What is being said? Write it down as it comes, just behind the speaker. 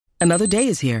Another day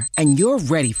is here, and you're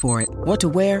ready for it. What to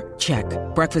wear? Check.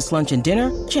 Breakfast, lunch, and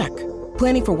dinner? Check.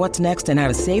 Planning for what's next and how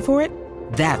to save for it?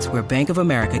 That's where Bank of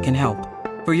America can help.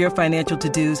 For your financial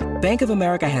to-dos, Bank of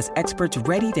America has experts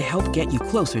ready to help get you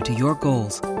closer to your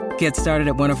goals. Get started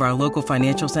at one of our local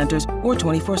financial centers or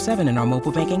 24/7 in our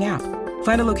mobile banking app.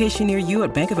 Find a location near you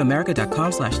at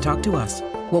bankofamerica.com/talktous.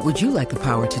 What would you like the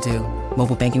power to do?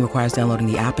 Mobile banking requires downloading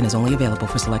the app and is only available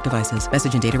for select devices.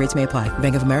 Message and data rates may apply.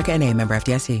 Bank of America N.A., member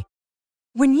FDIC.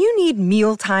 When you need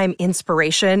mealtime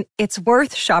inspiration, it's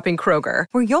worth shopping Kroger,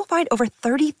 where you'll find over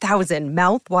 30,000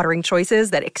 mouth-watering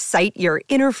choices that excite your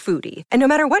inner foodie. And no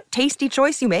matter what tasty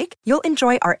choice you make, you'll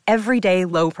enjoy our everyday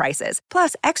low prices,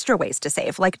 plus extra ways to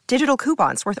save, like digital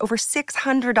coupons worth over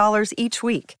 $600 each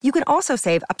week. You can also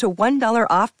save up to $1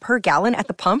 off per gallon at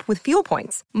the pump with fuel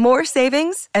points. More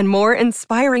savings and more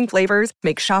inspiring flavors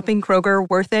make shopping Kroger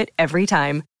worth it every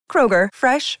time. Kroger,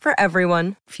 fresh for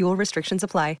everyone. Fuel restrictions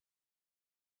apply.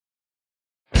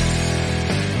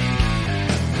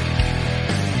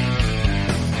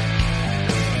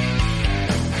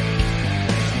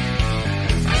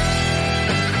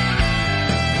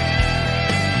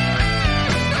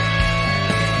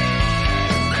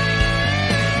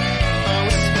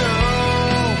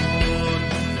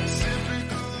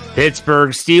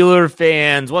 Pittsburgh Steelers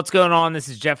fans, what's going on? This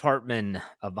is Jeff Hartman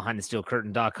of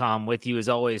BehindTheSteelCurtain.com with you as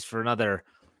always for another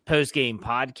post-game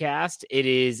podcast. It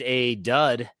is a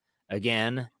dud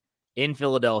again in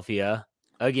Philadelphia.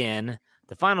 Again,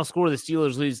 the final score, the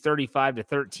Steelers lose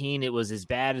 35-13. It was as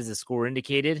bad as the score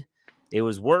indicated. It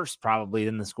was worse probably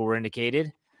than the score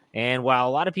indicated. And while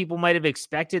a lot of people might have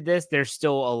expected this, there's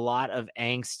still a lot of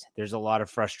angst. There's a lot of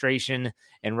frustration,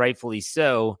 and rightfully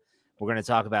so. We're going to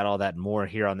talk about all that and more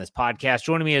here on this podcast.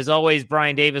 Joining me as always,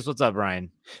 Brian Davis. What's up,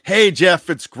 Brian? Hey, Jeff.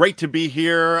 It's great to be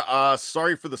here.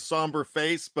 Sorry for the somber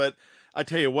face, but I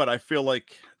tell you what, I feel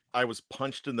like I was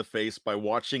punched in the face by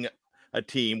watching a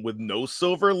team with no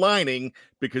silver lining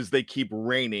because they keep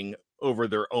raining over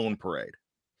their own parade.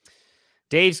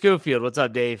 Dave Schofield. What's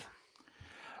up, Dave?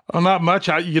 Oh, not much.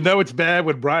 It's bad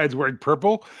when Brian's wearing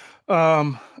purple.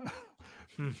 But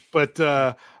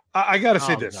I got to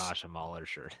say this. Oh, gosh, a Mahler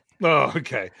shirt. Oh,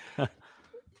 okay.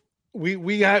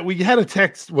 we had a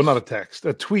text, well, not a text,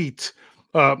 a tweet.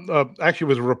 Actually,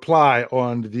 was a reply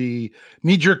on the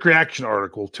knee-jerk reaction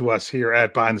article to us here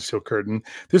at Behind the Steel Curtain.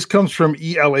 This comes from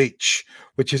ELH,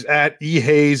 which is at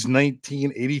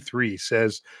eHayes1983.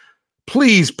 Says,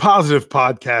 please, positive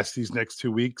podcast these next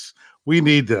 2 weeks. We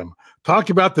need them.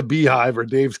 Talk about the Beehive or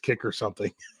Dave's kick or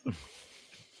something.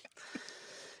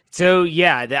 So,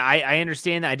 yeah, I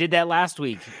understand that. I did that last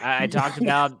week. I talked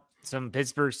about some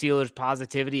Pittsburgh Steelers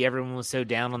positivity. Everyone was so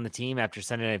down on the team after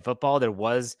Sunday Night Football. There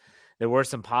were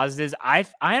some positives. I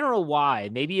don't know why.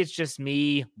 Maybe it's just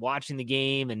me watching the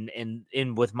game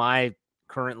and with my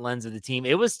current lens of the team.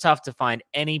 It was tough to find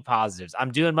any positives.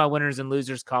 I'm doing my winners and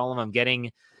losers column. I'm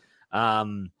getting my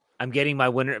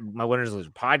winners and losers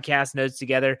podcast notes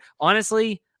together.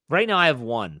 Honestly, right now I have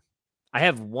one. I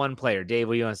have one player. Dave,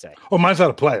 what do you want to say? Oh, mine's not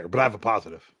a player, but I have a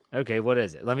positive. Okay, what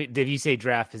is it? Did you say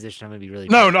draft position? I'm going to be really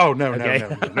No.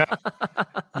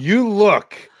 You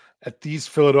look at these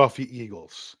Philadelphia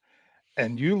Eagles,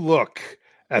 and you look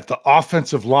at the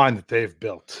offensive line that they've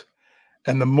built,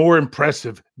 and the more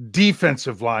impressive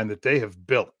defensive line that they have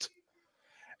built.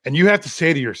 And you have to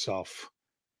say to yourself,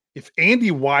 if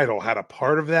Andy Weidel had a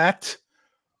part of that,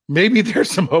 maybe there's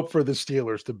some hope for the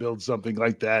Steelers to build something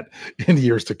like that in the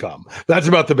years to come. That's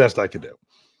about the best I can do.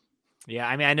 Yeah,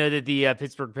 I mean, I know that the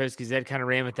Pittsburgh Post-Gazette kind of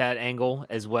ran with that angle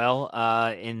as well,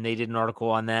 and they did an article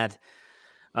on that.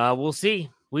 We'll see.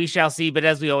 We shall see. But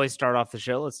as we always start off the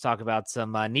show, let's talk about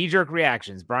some knee-jerk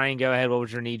reactions. Brian, go ahead. What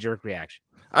was your knee-jerk reaction?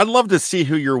 I'd love to see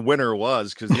who your winner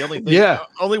was, because the only thing,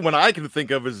 only one I can think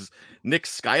of is Nick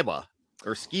Skiba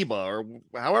or Skiba or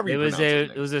however you pronounce it.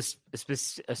 It was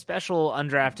a special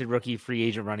undrafted rookie free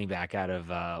agent running back out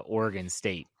of Oregon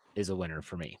State is a winner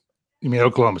for me. You mean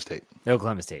Oklahoma State?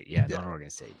 Oklahoma State, yeah. Not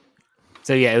Oregon State.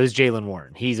 So, yeah, it was Jalen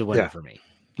Warren. He's a winner for me.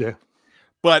 Yeah.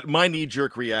 But my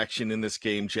knee-jerk reaction in this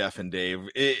game, Jeff and Dave,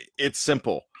 it's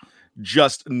simple.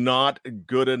 Just not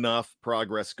good enough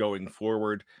progress going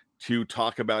forward to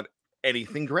talk about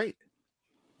anything great.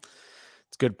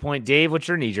 It's a good point. Dave, what's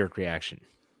your knee-jerk reaction?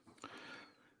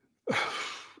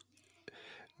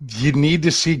 You need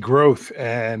to see growth,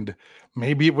 and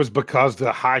maybe it was because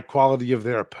the high quality of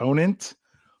their opponent,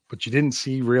 but you didn't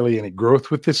see really any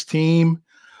growth with this team.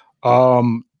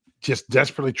 Just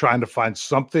desperately trying to find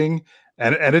something,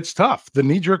 and it's tough. The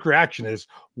knee-jerk reaction is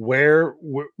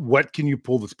what can you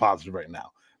pull that's positive right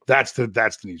now? That's the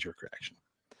knee-jerk reaction.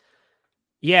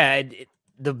 Yeah,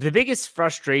 the biggest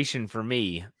frustration for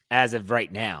me as of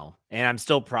right now, and I'm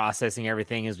still processing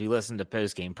everything as we listen to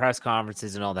post-game press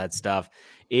conferences and all that stuff,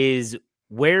 is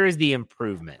where is the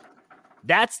improvement?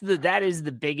 That is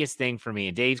the biggest thing for me.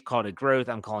 And Dave called it growth.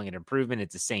 I'm calling it improvement.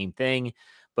 It's the same thing.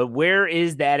 But where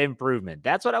is that improvement?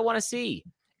 That's what I want to see.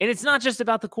 And it's not just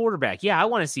about the quarterback. Yeah, I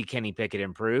want to see Kenny Pickett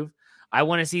improve. I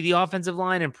want to see the offensive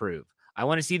line improve. I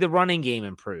want to see the running game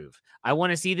improve. I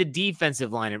want to see the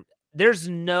defensive line. There's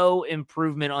no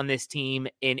improvement on this team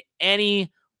in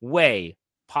any way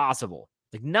possible.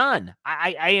 Like none.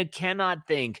 I cannot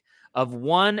think of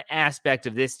one aspect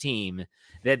of this team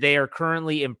that they are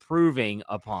currently improving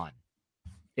upon.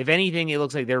 If anything, it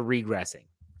looks like they're regressing.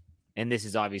 And this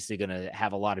is obviously going to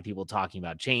have a lot of people talking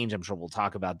about change. I'm sure we'll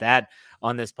talk about that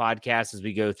on this podcast as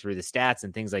we go through the stats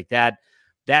and things like that.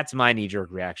 That's my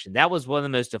knee-jerk reaction. That was one of the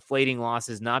most deflating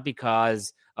losses, not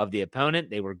because of the opponent.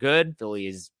 They were good. Philly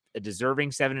is a deserving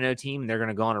 7-0 team, and they're going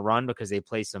to go on a run because they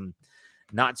play some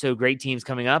not-so-great teams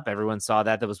coming up. Everyone saw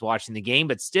that was watching the game.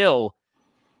 But still,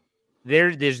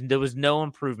 there was no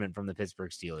improvement from the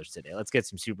Pittsburgh Steelers today. Let's get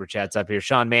some super chats up here.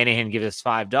 Sean Manahan gives us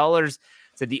 $5.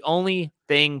 Said the only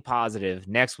thing positive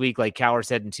next week, like Cowher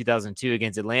said in 2002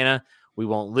 against Atlanta, we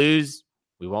won't lose,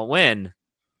 we won't win,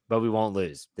 but we won't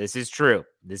lose. This is true.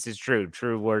 This is true.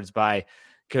 True words by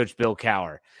Coach Bill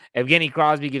Cowher. Evgeny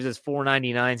Crosby gives us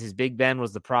 $4.99. His Big Ben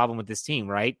was the problem with this team,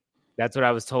 right? That's what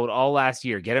I was told all last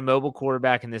year. Get a mobile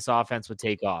quarterback and this offense would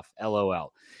take off.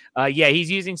 LOL. Yeah,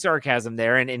 he's using sarcasm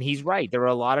there, and he's right. There were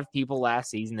a lot of people last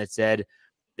season that said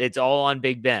it's all on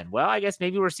Big Ben. Well, I guess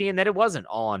maybe we're seeing that it wasn't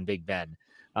all on Big Ben.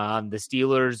 The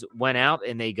Steelers went out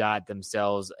and they got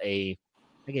themselves I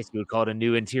guess you would call it a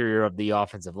new interior of the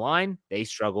offensive line. They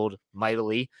struggled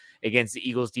mightily against the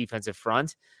Eagles' defensive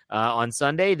front on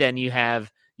Sunday. Then you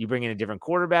bring in a different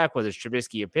quarterback, whether it's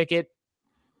Trubisky or Pickett.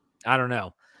 I don't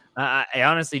know. I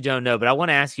honestly don't know, but I want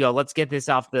to ask you all, let's get this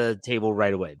off the table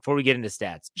right away before we get into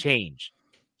stats. Change.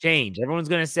 Everyone's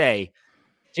going to say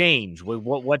change.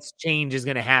 What's change is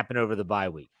going to happen over the bye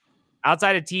week?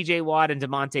 Outside of TJ Watt and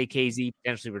DeMonte Casey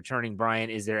potentially returning, Brian,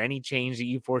 is there any change that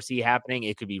you foresee happening?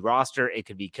 It could be roster, it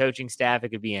could be coaching staff, it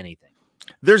could be anything.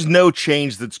 There's no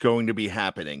change that's going to be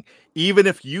happening, even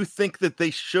if you think that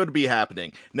they should be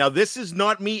happening. Now, this is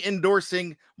not me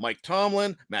endorsing Mike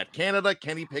Tomlin, Matt Canada,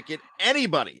 Kenny Pickett,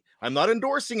 anybody. I'm not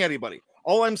endorsing anybody.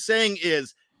 All I'm saying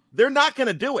is they're not going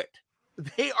to do it.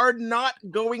 They are not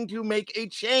going to make a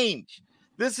change.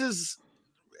 They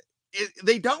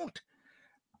don't.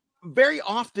 Very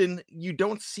often, you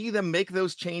don't see them make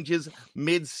those changes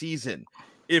mid-season.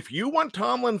 If you want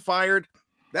Tomlin fired,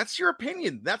 that's your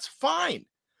opinion. That's fine.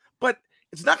 But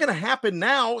it's not going to happen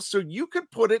now, so you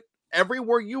could put it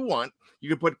everywhere you want. You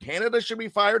could put Canada should be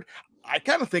fired. I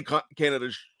kind of think Canada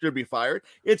should be fired.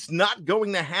 It's not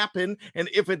going to happen, and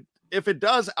if it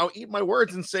does, I'll eat my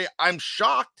words and say I'm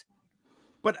shocked.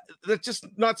 But that's just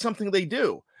not something they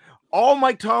do. All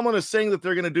Mike Tomlin is saying that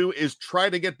they're going to do is try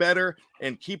to get better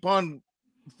and keep on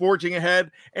forging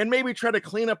ahead and maybe try to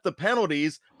clean up the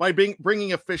penalties by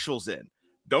bringing officials in.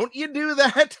 Don't you do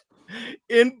that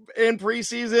in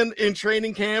preseason, in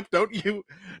training camp? Don't you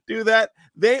do that?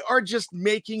 They are just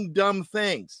making dumb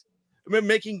things.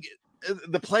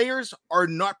 The players are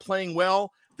not playing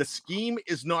well. The scheme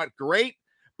is not great,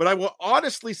 but I will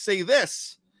honestly say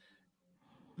this.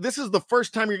 This is the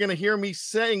first time you're going to hear me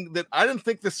saying that I didn't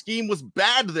think the scheme was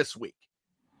bad this week.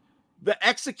 The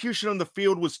execution on the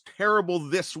field was terrible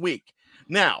this week.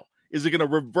 Now, is it going to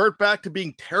revert back to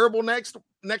being terrible next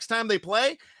time they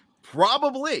play?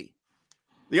 Probably.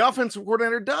 The offensive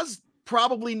coordinator does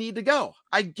probably need to go.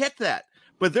 I get that.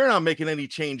 But they're not making any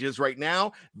changes right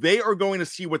now. They are going to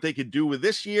see what they could do with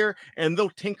this year, and they'll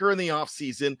tinker in the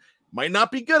offseason. Might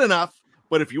not be good enough,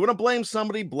 but if you want to blame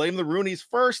somebody, blame the Rooneys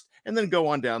first, and then go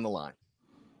on down the line.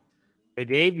 Hey,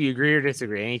 Dave, you agree or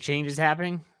disagree? Any changes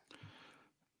happening?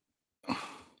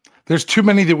 There's too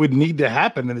many that would need to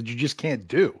happen and that you just can't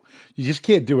do. You just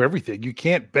can't do everything. You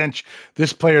can't bench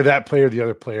this player, that player, the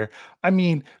other player. I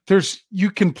mean,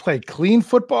 you can play clean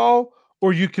football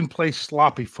or you can play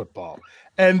sloppy football.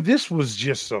 And this was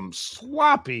just some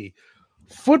sloppy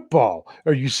football.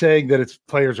 Are you saying that its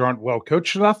players aren't well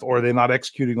coached enough, or are they not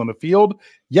executing on the field?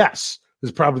 Yes,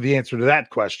 is probably the answer to that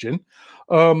question.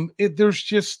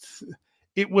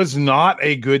 It was not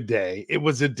a good day. It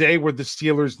was a day where the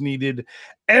Steelers needed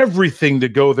everything to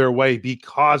go their way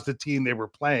because the team they were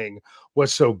playing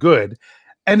was so good,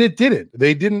 and it didn't.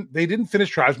 They didn't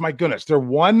finish drives. My goodness,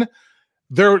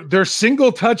 their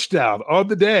single touchdown on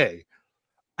the day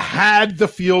had the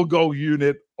field goal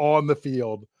unit on the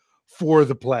field for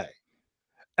the play,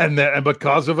 and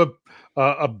because of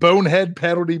a bonehead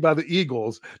penalty by the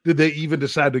Eagles did they even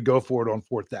decide to go for it on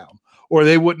 4th down, or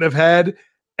they wouldn't have had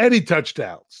any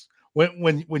touchdowns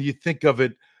when you think of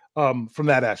it from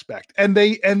that aspect. And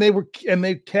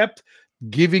they kept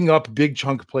giving up big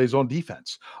chunk plays on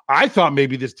defense. I thought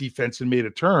maybe this defense had made a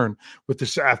turn with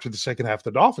this after the second half of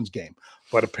the Dolphins game,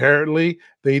 but apparently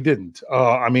they didn't.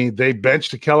 They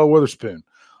benched Akella Witherspoon.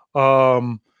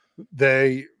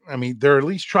 They're at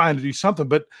least trying to do something,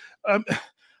 but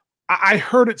I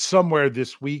heard it somewhere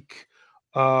this week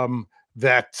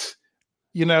that,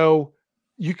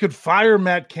 you could fire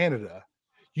Matt Canada.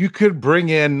 You could bring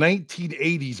in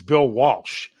 1980s Bill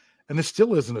Walsh, and this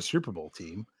still isn't a Super Bowl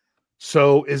team.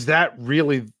 So is that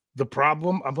really the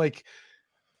problem? I'm like,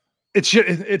 it's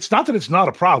not that it's not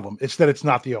a problem. It's that it's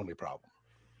not the only problem.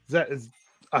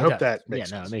 I hope that makes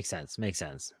sense. It makes sense. Makes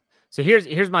sense. So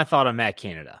here's my thought on Matt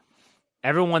Canada.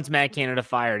 Everyone wants Matt Canada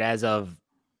fired as of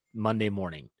Monday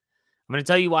morning. I'm going to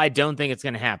tell you why I don't think it's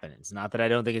going to happen. It's not that I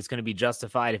don't think it's going to be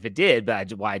justified if it did,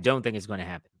 but why I don't think it's going to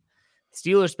happen. The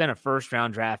Steelers spent a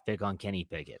first-round draft pick on Kenny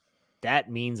Pickett.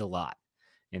 That means a lot.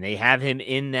 And they have him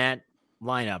in that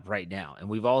lineup right now. And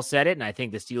we've all said it, and I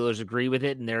think the Steelers agree with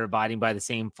it, and they're abiding by the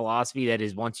same philosophy. That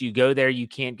is, once you go there, you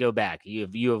can't go back. You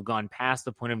have gone past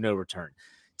the point of no return.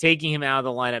 Taking him out of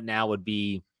the lineup now would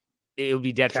be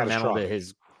detrimental to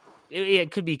his –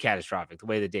 it could be catastrophic, the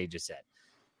way that Dave just said.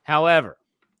 However,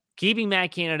 keeping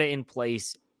Matt Canada in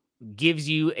place gives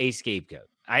you a scapegoat.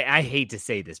 I hate to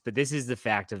say this, but this is the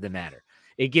fact of the matter.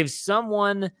 It gives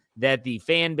someone that the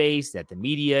fan base, that the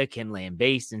media can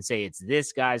lambaste and say it's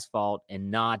this guy's fault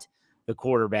and not the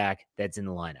quarterback that's in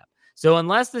the lineup. So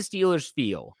unless the Steelers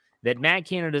feel that Matt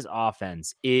Canada's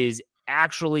offense is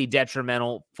actually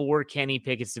detrimental for Kenny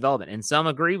Pickett's development, and some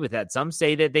agree with that, some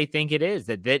say that they think it is,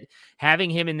 that having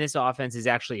him in this offense is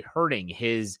actually hurting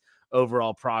his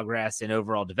overall progress and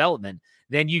overall development,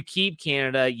 then you keep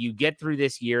Canada, you get through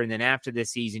this year, and then after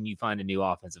this season, you find a new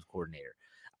offensive coordinator.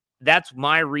 That's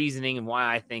my reasoning and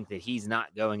why I think that he's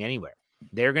not going anywhere.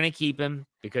 They're going to keep him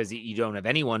because you don't have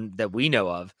anyone that we know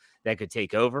of that could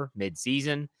take over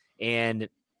mid-season, and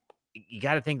you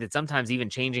got to think that sometimes even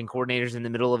changing coordinators in the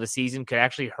middle of a season could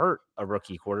actually hurt a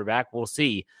rookie quarterback. We'll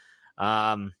see.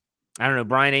 I don't know,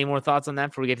 Brian, any more thoughts on that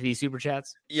before we get to these super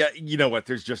chats? Yeah, you know what?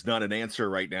 There's just not an answer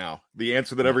right now. The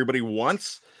answer that everybody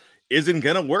wants isn't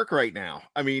going to work right now.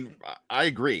 I mean, I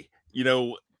agree.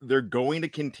 They're going to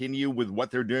continue with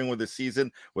what they're doing with the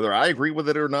season, whether I agree with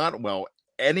it or not. Well,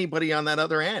 anybody on that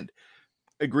other end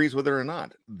agrees with it or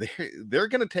not. They're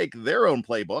going to take their own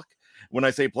playbook. When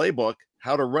I say playbook,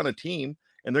 how to run a team,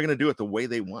 and they're going to do it the way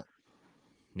they want.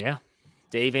 Yeah.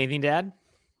 Dave, anything to add?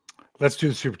 Let's do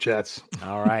the super chats.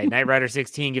 All right. Knight Rider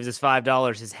 16 gives us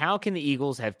 $5. Says, how can the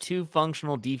Eagles have two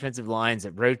functional defensive lines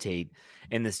that rotate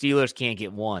and the Steelers can't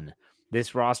get one?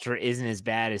 This roster isn't as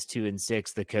bad as 2 and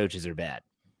 6. The coaches are bad.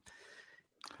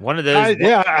 One of those,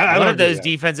 one of those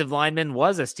defensive linemen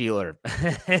was a Steeler.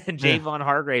 Javon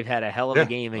Hargrave had a hell of a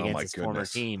game against his former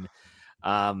team.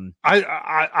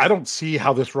 I don't see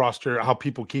how this roster, how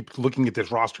people keep looking at this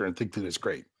roster and think that it's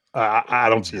great. I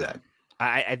don't see that.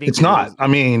 I think it's not. I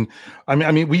mean,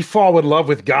 we fall in love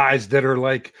with guys that are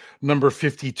like number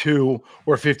 52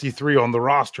 or 53 on the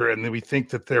roster, and then we think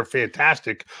that they're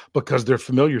fantastic because they're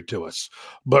familiar to us.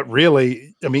 But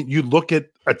really, I mean, you look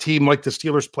at a team like the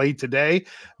Steelers played today,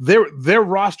 their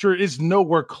roster is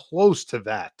nowhere close to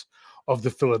that of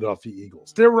the Philadelphia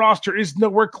Eagles. Their roster is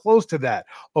nowhere close to that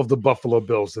of the Buffalo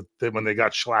Bills that when they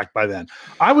got shellacked by then.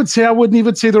 I wouldn't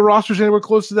even say the roster's anywhere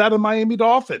close to that of Miami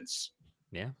Dolphins.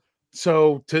 Yeah.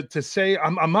 So to say,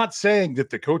 I'm not saying that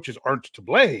the coaches aren't to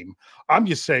blame. I'm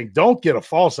just saying don't get a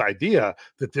false idea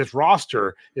that this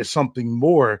roster is something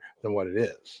more than what it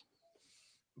is.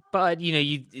 But,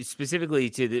 you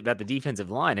specifically about the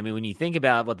defensive line. I mean, when you think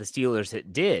about what the Steelers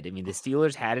did, I mean, the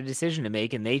Steelers had a decision to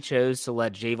make, and they chose to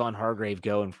let Javon Hargrave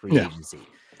go in free agency.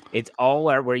 It's all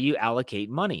where you allocate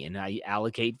money and how you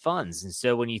allocate funds. And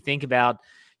so when you think about,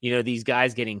 these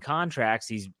guys getting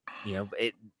contracts,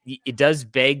 it does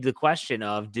beg the question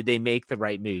of, did they make the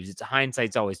right moves? It's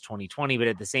hindsight's always 20/20, but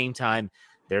at the same time,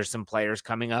 there's some players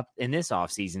coming up in this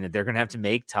offseason that they're going to have to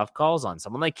make tough calls on.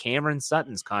 Someone like Cameron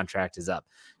Sutton's contract is up.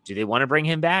 Do they want to bring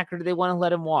him back or do they want to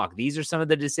let him walk? These are some of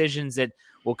the decisions that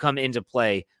will come into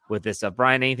play with this stuff.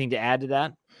 Brian, anything to add to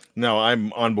that? No,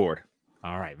 I'm on board.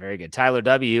 All right, very good. Tyler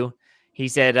W., he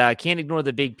said, can't ignore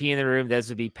the big P in the room. Those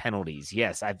would be penalties.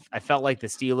 Yes, I felt like the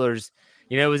Steelers,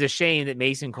 it was a shame that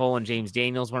Mason Cole and James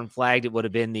Daniels weren't flagged. It would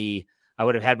have been I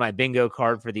would have had my bingo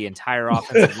card for the entire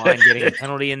offensive line getting a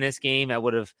penalty in this game. I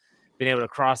would have been able to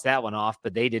cross that one off,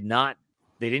 but they did not.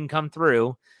 They didn't come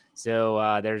through.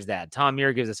 So there's that. Tom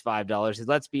Muir gives us $5. Says,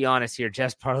 let's be honest here.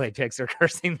 Jeff's parlay picks are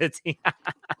cursing the team.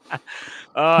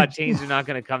 Changes are not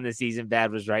going to come this season.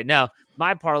 Bad was right. No,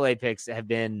 my parlay picks have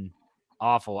been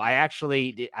awful. I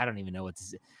don't even know what to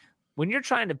say. When you're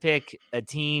trying to pick a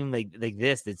team like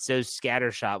this that's so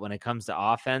scattershot when it comes to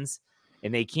offense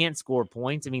and they can't score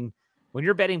points, I mean, when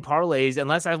you're betting parlays,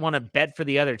 unless I want to bet for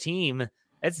the other team,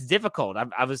 it's difficult.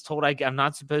 I was told I'm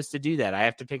not supposed to do that. I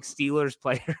have to pick Steelers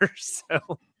players.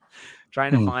 So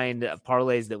trying to find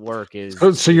parlays that work is.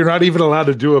 So you're not even allowed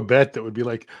to do a bet that would be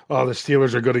like, oh, the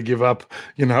Steelers are going to give up,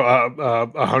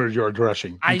 100-yard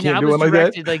rushing. I was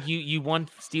directed like you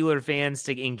want Steeler fans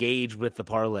to engage with the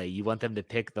parlay. You want them to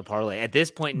pick the parlay. At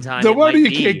this point in time,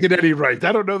 can't get any right.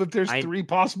 I don't know that there's three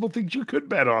possible things you could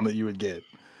bet on that you would get.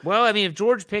 Well, I mean, if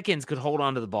George Pickens could hold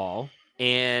on to the ball,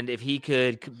 and if he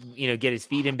could, get his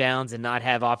feet in bounds and not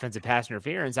have offensive pass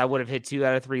interference, I would have hit 2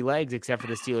 out of 3 legs, except for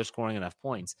the Steelers scoring enough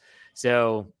points.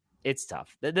 So it's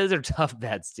tough. Those are tough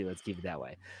bets too. Let's keep it that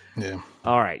way. Yeah.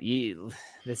 All right.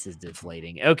 This is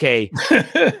deflating. Okay.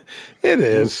 It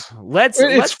is.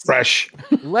 It's fresh.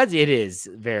 It is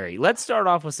very. Let's start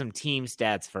off with some team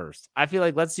stats first. I feel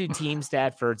like let's do team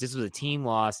stat first. This was a team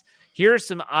loss. Here are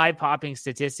some eye-popping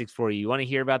statistics for you. You want to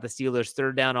hear about the Steelers'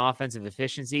 third down offensive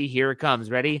efficiency? Here it comes.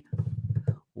 Ready?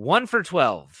 1 for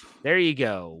 12. There you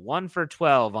go. 1 for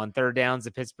 12 on third downs.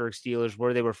 The Pittsburgh Steelers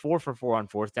were. They were 4 for 4 on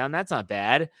fourth down. That's not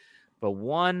bad. But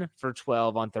 1 for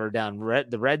 12 on third down.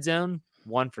 The red zone,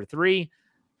 1 for 3.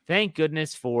 Thank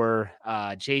goodness for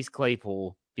Chase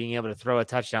Claypool being able to throw a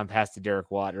touchdown pass to Derek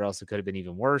Watt, or else it could have been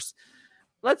even worse.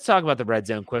 Let's talk about the red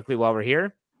zone quickly while we're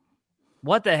here.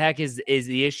 What the heck is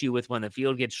the issue with when the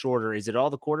field gets shorter? Is it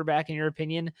all the quarterback, in your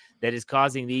opinion, that is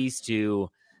causing these to,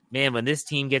 man, when this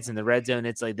team gets in the red zone,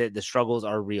 it's like the struggles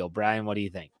are real. Brian, what do you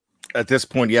think? At this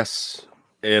point, yes.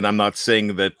 And I'm not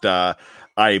saying that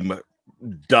I'm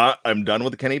done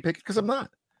with the Kenny Pickett, because I'm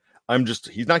not.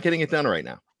 He's not getting it done right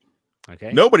now.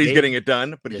 Okay. Nobody's getting it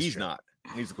done, but he's not.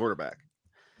 He's the quarterback.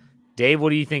 Dave, what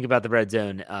do you think about the red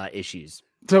zone issues?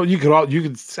 So you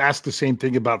could ask the same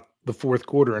thing about the fourth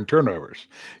quarter and turnovers.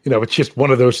 It's just one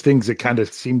of those things that kind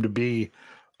of seem to be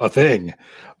a thing.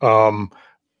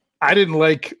 I didn't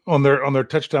like on their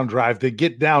touchdown drive, they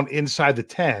get down inside the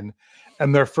 10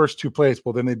 and their first 2 plays.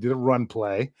 Well, then they did a run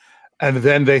play and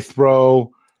then they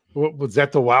throw, what was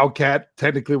that, the Wildcat?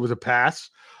 Technically it was a pass,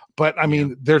 but I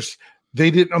mean, they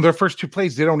did on their first 2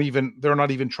 plays. They're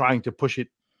not even trying to push it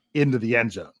into the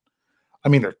end zone. I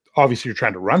mean, obviously you're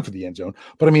trying to run for the end zone,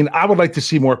 but I mean, I would like to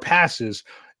see more passes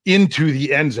into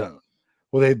the end zone.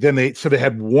 Well, they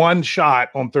had 1 shot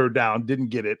on third down, didn't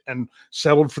get it, and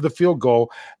settled for the field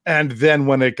goal. And then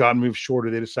when it got moved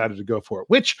shorter, they decided to go for it,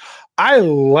 which I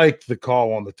liked the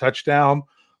call on the touchdown,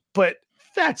 but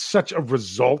that's such a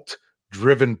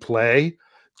result-driven play.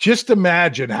 Just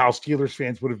imagine how Steelers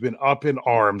fans would have been up in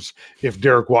arms if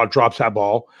Derek Watt drops that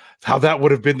ball, how that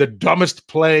would have been the dumbest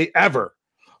play ever.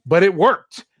 But it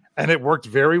worked, and it worked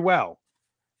very well,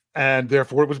 and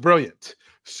therefore it was brilliant.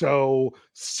 So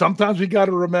sometimes we got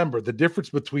to remember the difference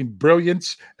between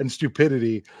brilliance and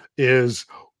stupidity is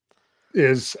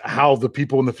how the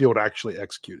people in the field actually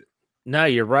execute it. No,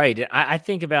 you're right. I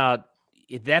think about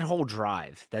that whole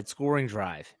drive, that scoring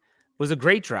drive was a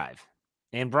great drive.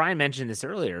 And Brian mentioned this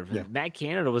earlier. Yeah. Matt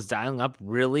Canada was dialing up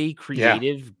really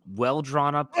creative,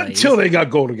 well-drawn up plays. Until they got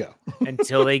goal to go.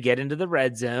 Until they get into the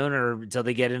red zone or until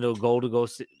they get into a goal-to-go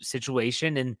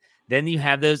situation. And then you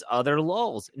have those other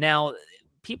lulls. Now,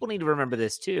 people need to remember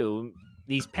this too.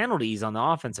 These penalties on the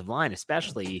offensive line,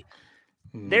 especially,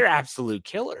 they're absolute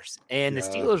killers. And the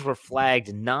Steelers were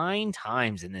flagged 9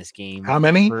 times in this game. How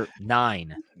many?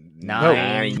 9.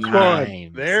 There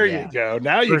you go.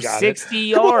 Now you got 60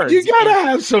 yards. You got to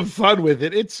have some fun with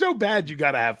it. It's so bad you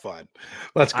got to have fun.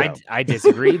 Let's go. I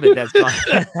disagree, but that's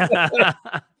fine.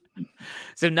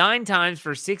 So 9 times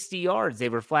for 60 yards. They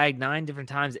were flagged 9 different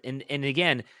times. And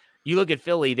again, you look at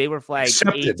Philly, they were flagged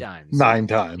 8 times. 9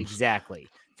 times. Exactly.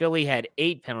 Philly had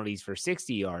 8 penalties for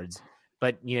 60 yards,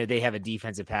 but they have a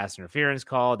defensive pass interference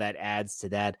call that adds to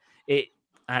that.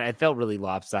 I felt really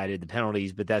lopsided, the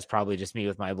penalties, but that's probably just me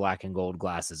with my black and gold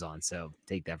glasses on. So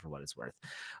take that for what it's worth.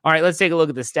 All right, let's take a look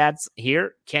at the stats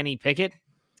here. Kenny Pickett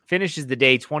finishes the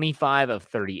day 25 of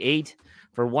 38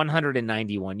 for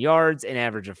 191 yards, an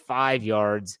average of 5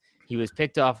 yards. He was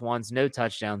picked off once, no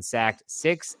touchdown, sacked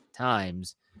 6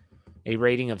 times, a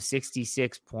rating of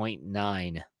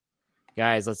 66.9.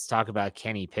 Guys, let's talk about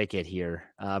Kenny Pickett here.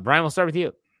 Brian, we'll start with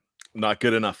you. Not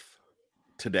good enough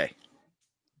today.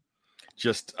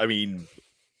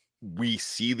 We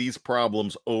see these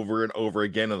problems over and over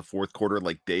again in the fourth quarter,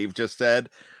 like Dave just said.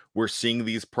 We're seeing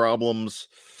these problems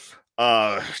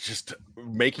Just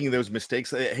making those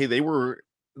mistakes. Hey, they were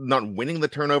not winning the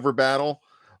turnover battle,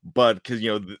 but because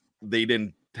they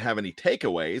didn't have any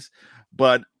takeaways,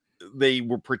 but they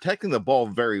were protecting the ball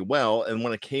very well. And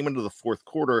when it came into the fourth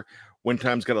quarter, when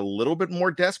times got a little bit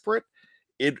more desperate,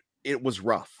 it was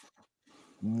rough.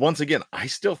 Once again, I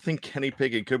still think Kenny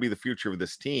Pickett could be the future of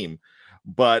this team,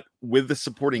 but with the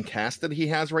supporting cast that he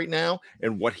has right now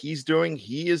and what he's doing,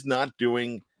 he is not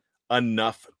doing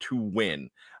enough to win.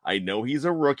 I know he's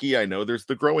a rookie. I know there's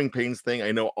the growing pains thing.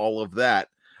 I know all of that.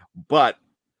 But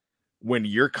when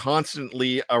you're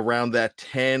constantly around that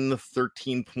 10,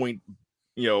 13 point,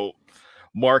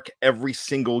 mark every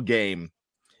single game,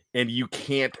 and you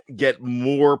can't get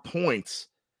more points,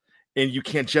 and you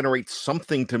can't generate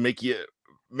something to make you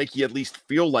at least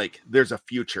feel like there's a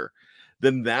future,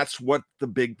 then that's what the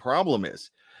big problem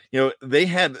is. They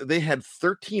had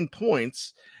 13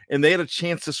 points and they had a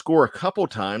chance to score a couple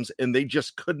times and they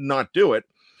just could not do it.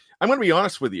 I'm going to be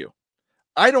honest with you.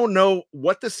 I don't know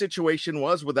what the situation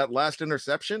was with that last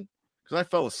interception because I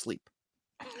fell asleep.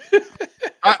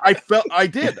 I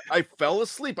fell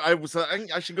asleep.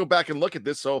 I should go back and look at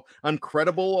this so I'm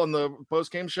credible on the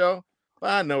post-game show.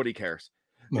 Nobody cares.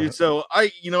 No. So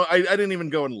I didn't even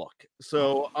go and look.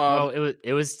 So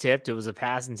it was tipped. It was a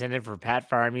pass intended for Pat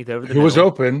Freiermuth over the middle. Was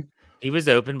open. He was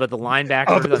open, but the linebacker.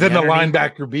 Other than the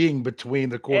linebacker being between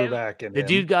the quarterback and the him.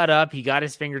 Dude got up. He got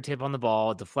his fingertip on the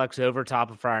ball. It deflects over top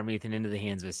of Freiermuth and into the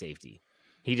hands of a safety.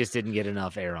 He just didn't get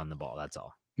enough air on the ball. That's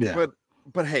all. Yeah.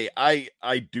 But hey, I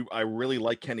really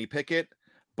like Kenny Pickett,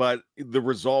 but the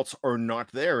results are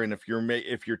not there. And if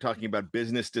you're talking about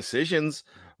business decisions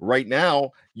right now,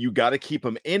 you got to keep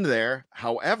him in there.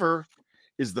 However,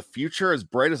 is the future as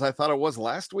bright as I thought it was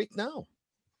last week? No.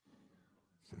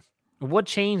 What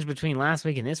changed between last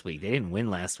week and this week? They didn't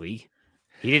win last week.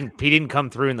 He didn't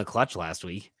come through in the clutch last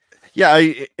week. Yeah,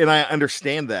 I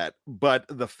understand that, but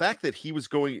the fact that he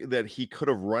could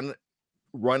have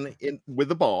run in with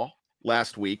the ball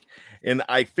last week, and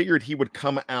I figured he would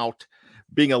come out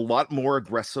being a lot more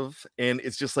aggressive, and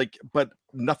it's just like, but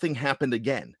nothing happened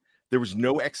again. There was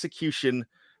no execution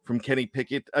from Kenny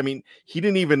Pickett. I mean, he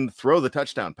didn't even throw the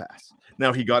touchdown pass.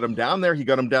 Now he got him down there. He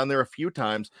got him down there a few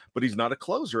times, but he's not a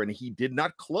closer, and he did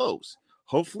not close.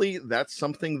 Hopefully that's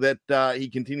something that he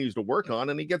continues to work on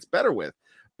and he gets better with.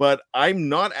 But I'm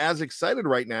not as excited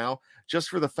right now just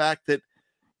for the fact that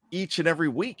each and every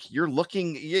week you're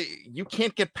looking, you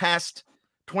can't get past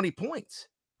 20 points.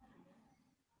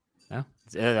 No,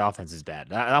 the offense is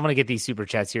bad. I'm going to get these super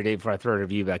chats here, Dave, before I throw a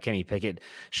review about Kenny Pickett.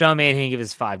 Sean Manning give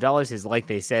us $5. His, like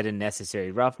they said, in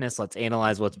necessary roughness. Let's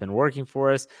analyze what's been working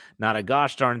for us. Not a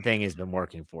gosh darn thing has been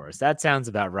working for us. That sounds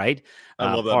about right.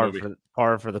 I love that movie.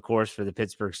 Par for the course for the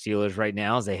Pittsburgh Steelers right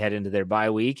now as they head into their bye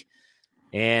week.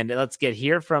 And let's get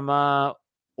here from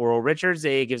Oral Richards.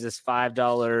 He gives us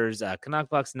 $5. Canuck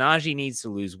Bucks. Najee needs to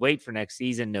lose weight for next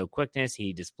season. No quickness.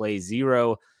 He displays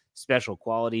zero special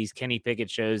qualities. Kenny Pickett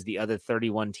shows the other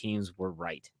 31 teams were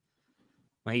right.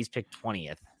 Well, he's picked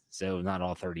 20th, so not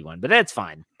all 31, but that's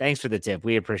fine. Thanks for the tip.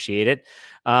 We appreciate it.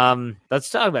 Let's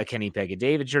talk about Kenny Pickett.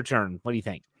 Dave, it's your turn. What do you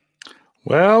think?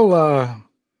 Well,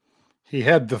 he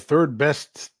had the third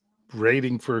best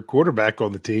rating for a quarterback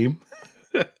on the team.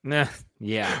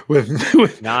 Yeah.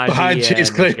 with behind Chase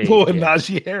Claypool and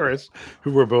Najee Harris,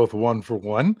 who were both 1 for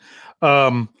 1.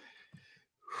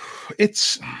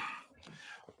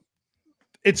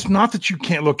 It's not that you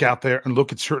can't look out there and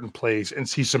look at certain plays and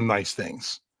see some nice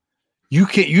things. You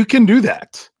can do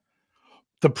that.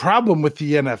 The problem with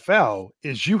the NFL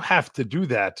is you have to do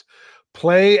that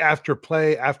play after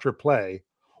play after play,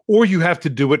 or you have to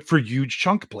do it for huge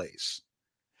chunk plays.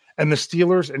 And the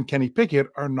Steelers and Kenny Pickett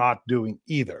are not doing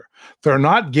either. They're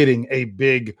not getting a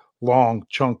big, long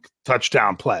chunk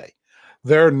touchdown play.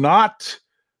 They're not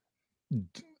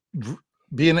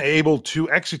being able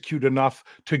to execute enough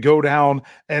to go down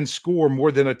and score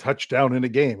more than a touchdown in a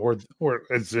game, or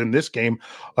as in this game,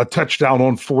 a touchdown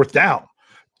on fourth down,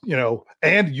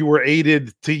 and you were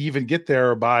aided to even get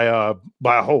there by a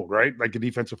hold, right? Like a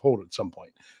defensive hold at some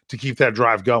point to keep that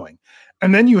drive going.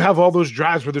 And then you have all those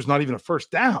drives where there's not even a first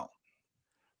down.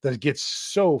 That gets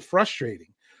so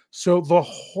frustrating. So the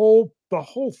whole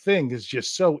thing is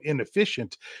just so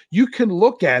inefficient. You can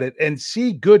look at it and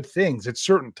see good things at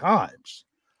certain times,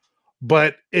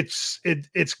 but it's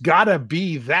got to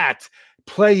be that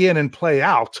play in and play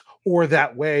out, or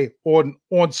that way on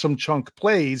some chunk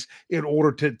plays in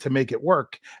order to make it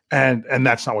work. And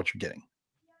that's not what you're getting.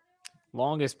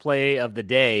 Longest play of the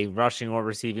day, rushing or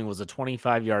receiving, was a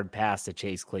 25-yard pass to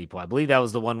Chase Claypool. I believe that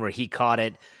was the one where he caught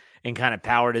it and kind of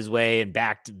powered his way and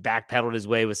backpedaled his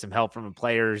way with some help from the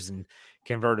players and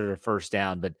converted a first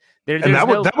down. But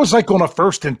that was like on a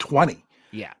 1st and 20.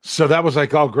 Yeah. So that was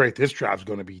like, oh, great, this drive's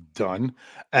going to be done.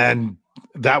 And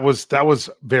that was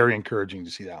very encouraging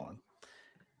to see that one.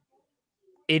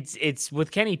 It's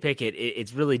with Kenny Pickett,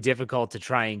 it's really difficult to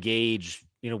try and gauge,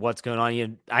 what's going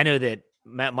on. I know that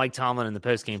Mike Tomlin in the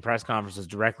post-game press conference was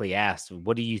directly asked,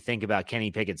 what do you think about Kenny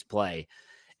Pickett's play?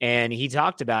 And he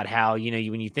talked about how,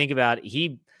 when you think about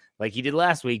it, like he did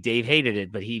last week, Dave hated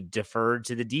it, but he deferred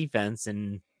to the defense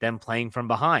and them playing from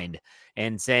behind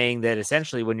and saying that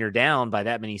essentially when you're down by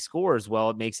that many scores, well,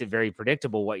 it makes it very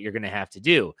predictable what you're going to have to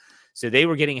do. So they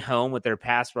were getting home with their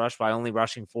pass rush by only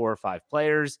rushing 4 or 5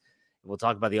 players. We'll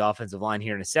talk about the offensive line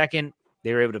here in a second.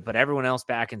 They were able to put everyone else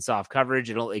back in soft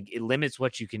coverage. It limits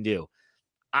what you can do.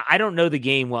 I don't know the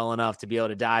game well enough to be able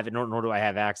to dive, and nor do I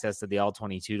have access to the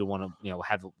all-22 to want to,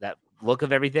 have that look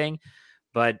of everything.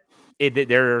 But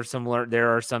there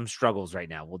are some struggles right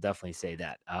now. We'll definitely say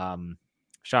that.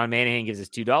 Sean Manahan gives us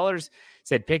 $2.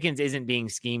 Said Pickens isn't being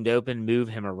schemed open. Move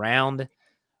him around.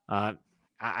 I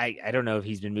don't know if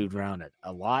he's been moved around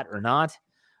a lot or not.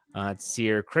 Let's see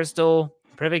here. Crystal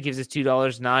Privet gives us $2.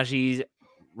 Najee's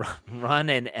run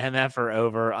and MF are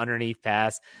over underneath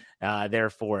pass there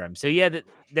for him. So yeah,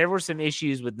 there were some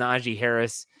issues with Najee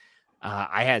Harris.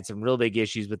 I had some real big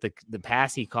issues with the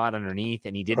pass he caught underneath,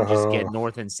 and he didn't just get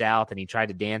north and south, and he tried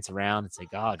to dance around. It's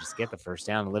like, just get the first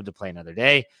down and live to play another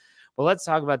day. Well, let's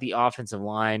talk about the offensive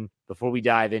line before we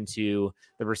dive into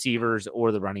the receivers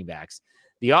or the running backs.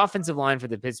 The offensive line for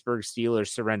the Pittsburgh Steelers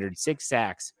surrendered 6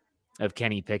 sacks of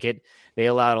Kenny Pickett. They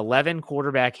allowed 11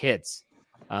 quarterback hits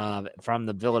from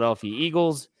the Philadelphia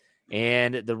Eagles.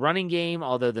 And the running game,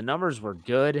 although the numbers were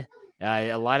good,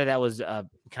 a lot of that was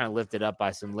kind of lifted up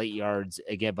by some late yards,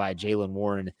 again, by Jaylen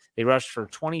Warren. They rushed for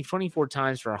 24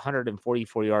 times for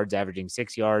 144 yards, averaging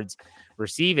 6 yards.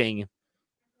 Receiving,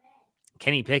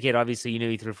 Kenny Pickett, obviously,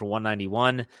 he threw for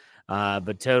 191,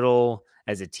 but total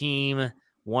as a team,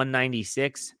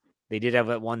 196. They did have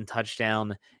that 1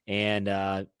 touchdown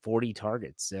and 40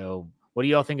 targets. So what do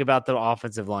y'all think about the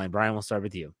offensive line? Brian, we'll start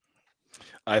with you.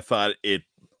 I thought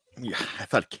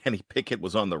Kenny Pickett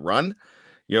was on the run.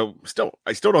 I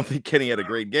still don't think Kenny had a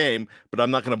great game, but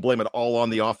I'm not going to blame it all on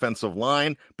the offensive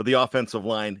line. But the offensive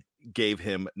line gave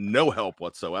him no help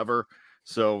whatsoever.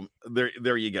 So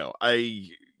there you go.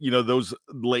 Those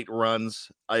late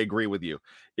runs, I agree with you.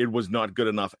 It was not good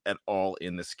enough at all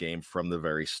in this game from the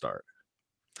very start.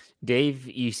 Dave,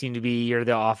 you're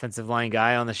the offensive line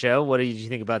guy on the show. What did you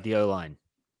think about the O-line?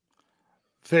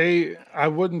 I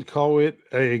wouldn't call it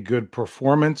a good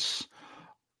performance.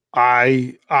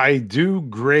 I do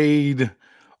grade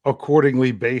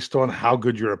accordingly based on how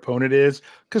good your opponent is.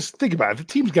 Because think about it, the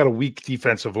team's got a weak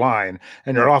defensive line,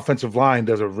 and their offensive line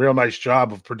does a real nice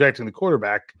job of protecting the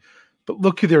quarterback. But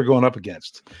look who they were going up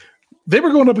against. They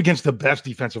were going up against the best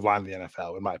defensive line in the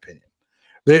NFL, in my opinion.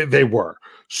 They were.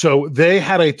 So they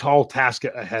had a tall task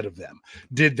ahead of them.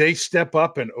 Did they step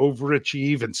up and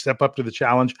overachieve and step up to the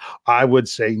challenge? I would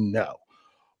say no.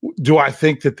 Do I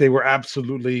think that they were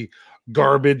absolutely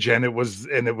garbage and it was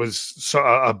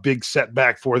a big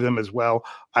setback for them as well?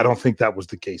 I don't think that was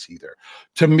the case either.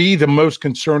 To me, the most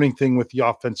concerning thing with the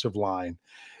offensive line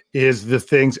is the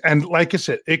things, and like I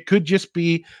said, it could just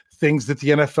be things that the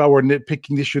NFL were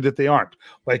nitpicking this year that they aren't.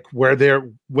 Like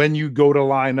when you go to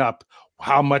line up,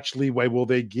 how much leeway will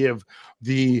they give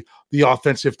the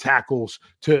offensive tackles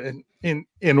to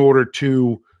in order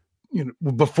to,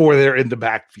 before they're in the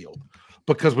backfield?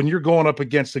 Because when you're going up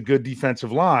against a good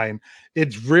defensive line,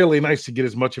 it's really nice to get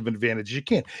as much of an advantage as you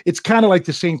can. It's kind of like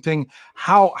the same thing.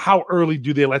 How early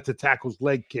do they let the tackle's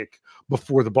leg kick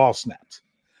before the ball snaps?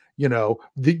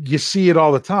 You see it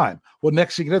all the time. Well,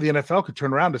 next thing you know, the NFL could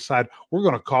turn around and decide we're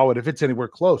going to call it if it's anywhere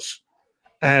close.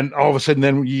 And all of a sudden,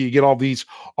 then you get all these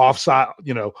offside,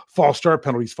 false start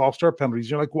penalties.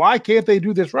 You're like, why can't they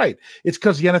do this right? It's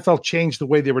because the NFL changed the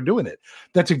way they were doing it.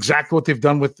 That's exactly what they've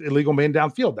done with illegal man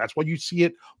downfield. That's why you see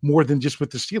it more than just with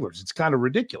the Steelers. It's kind of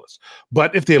ridiculous.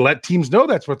 But if they let teams know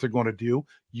that's what they're going to do,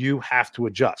 you have to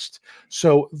adjust.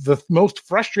 So the most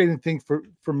frustrating thing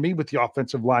for me with the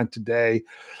offensive line today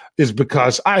is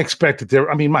because I expected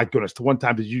my goodness, the one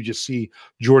time did you just see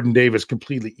Jordan Davis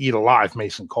completely eat alive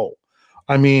Mason Cole?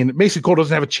 Mason Cole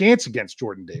doesn't have a chance against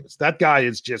Jordan Davis. That guy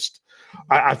is just –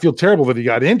 I feel terrible that he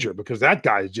got injured because that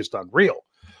guy is just unreal.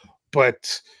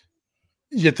 But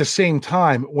at the same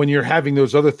time, when you're having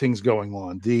those other things going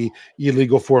on, the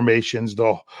illegal formations,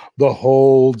 the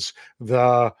holds,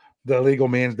 the illegal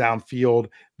man's downfield,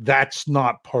 that's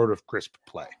not part of crisp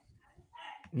play.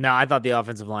 No, I thought the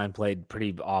offensive line played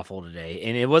pretty awful today,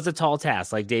 and it was a tall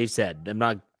task, like Dave said. I'm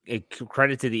not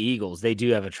credit to the Eagles; they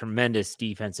do have a tremendous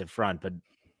defensive front, but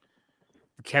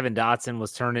Kevin Dotson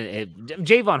was turning it.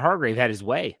 Javon Hargrave had his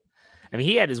way. I mean,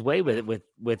 he had his way with it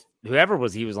with whoever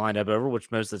he was lined up over,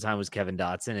 which most of the time was Kevin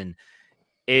Dotson, and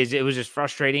it was just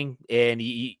frustrating. And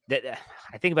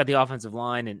I think about the offensive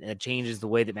line, and it changes the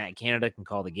way that Matt Canada can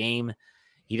call the game.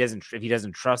 If he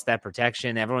doesn't trust that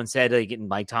protection. Everyone said, like, in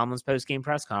Mike Tomlin's post-game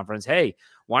press conference, hey,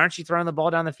 why aren't you throwing the ball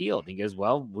down the field? And he goes,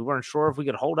 well, we weren't sure if we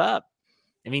could hold up.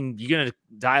 I mean, you're going to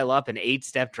dial up an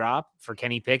 8-step drop for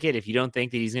Kenny Pickett if you don't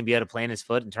think that he's going to be able to plant his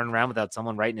foot and turn around without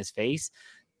someone right in his face.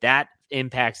 That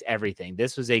impacts everything.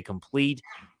 This was a complete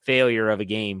failure of a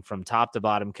game from top to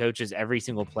bottom. Coaches, every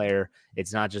single player.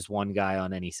 It's not just one guy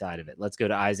on any side of it. Let's go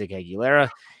to Isaac Aguilera.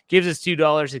 Gives us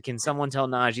 $2. Can someone tell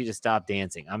Najee to stop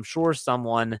dancing? I'm sure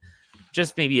someone,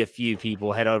 just maybe a few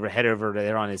people, head over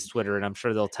there on his Twitter, and I'm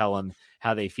sure they'll tell him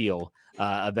how they feel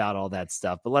about all that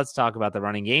stuff. But let's talk about the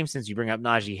running game since you bring up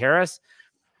Najee Harris.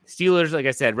 Steelers, like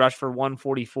I said, rushed for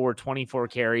 144, 24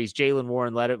 carries. Jaylen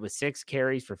Warren led it with 6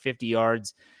 carries for 50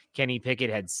 yards. Kenny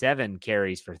Pickett had 7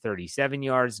 carries for 37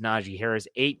 yards. Najee Harris,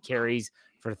 8 carries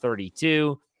for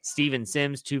 32. Steven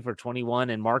Sims, 2 for 21.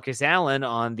 And Marcus Allen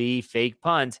on the fake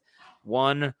punt,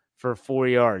 1 for 4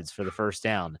 yards for the first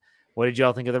down. What did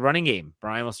y'all think of the running game?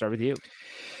 Brian, we'll start with you.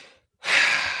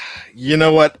 You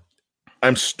know what?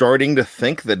 I'm starting to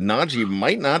think that Najee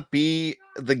might not be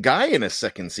the guy in his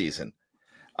second season.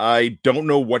 I don't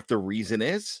know what the reason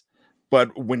is,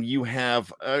 but when you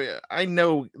have, I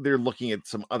know they're looking at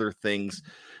some other things.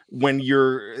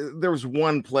 There was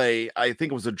one play, I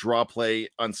think it was a draw play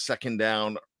on second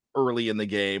down early in the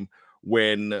game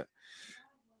when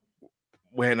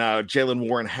Jaylen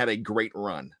Warren had a great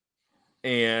run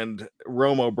and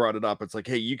Romo brought it up. It's like,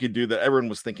 hey, you could do that. Everyone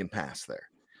was thinking pass there.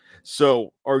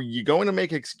 So are you going to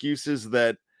make excuses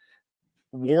that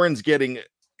Warren's getting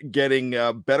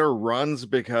better runs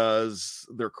because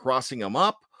they're crossing him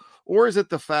up? Or is it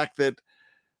the fact that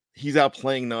he's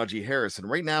outplaying Najee Harris? And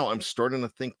right now I'm starting to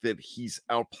think that he's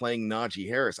outplaying Najee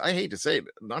Harris. I hate to say it,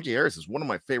 Najee Harris is one of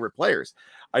my favorite players.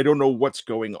 I don't know what's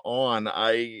going on.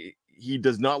 He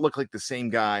does not look like the same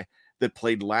guy that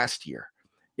played last year.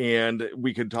 And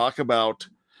we could talk about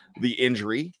the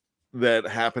injury that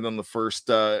happened on the first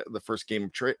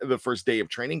day of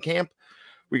training camp.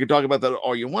 We could talk about that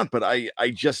all you want, but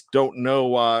I just don't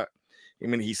know. I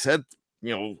mean, he said,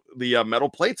 the metal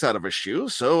plate's out of his shoe,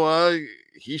 so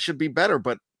he should be better,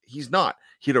 but he's not.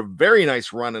 He had a very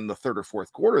nice run in the third or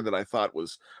fourth quarter that I thought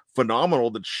was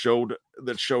phenomenal. That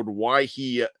showed why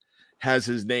he has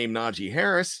his name, Najee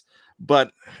Harris.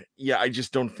 But yeah, I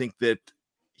just don't think that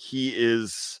he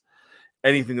is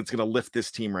anything that's going to lift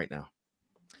this team right now.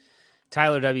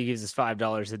 Tyler W. gives us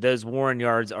 $5. That those Warren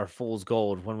yards are fool's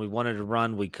gold. When we wanted to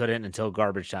run, we couldn't until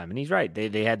garbage time. And he's right.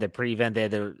 They had the prevent, they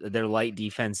had their light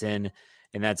defense in,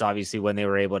 and that's obviously when they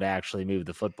were able to actually move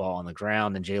the football on the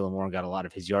ground. And Jaylen Warren got a lot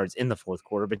of his yards in the fourth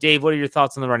quarter. But Dave, what are your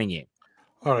thoughts on the running game?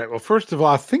 All right. Well, first of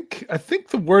all, I think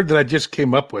the word that I just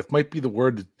came up with might be the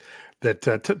word that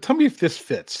tell me if this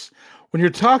fits. When you're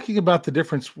talking about the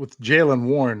difference with Jaylen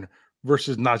Warren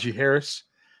versus Najee Harris,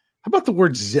 how about the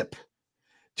word zip?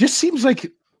 Just seems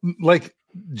like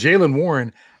Jaylen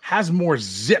Warren has more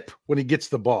zip when he gets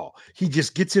the ball. He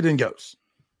just gets it and goes.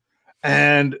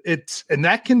 And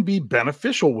that can be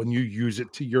beneficial when you use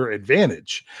it to your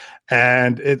advantage.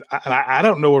 And I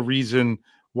don't know a reason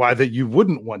why that you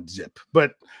wouldn't want zip.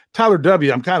 But Tyler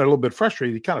W., I'm kind of a little bit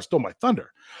frustrated. He kind of stole my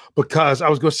thunder because I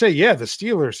was going to say, yeah, the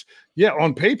Steelers,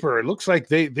 on paper, it looks like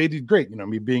they did great.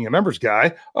 Me being a numbers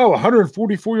guy,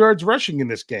 144 yards rushing in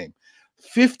this game.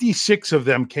 56 of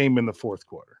them came in the fourth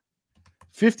quarter.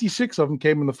 56 of them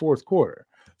came in the fourth quarter.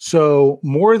 So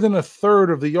more than a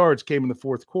third of the yards came in the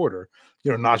fourth quarter.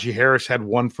 Najee Harris had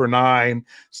 1 for 9.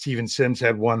 Steven Sims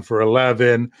had 1 for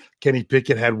 11. Kenny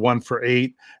Pickett had 1 for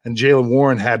 8. And Jaylen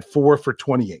Warren had 4 for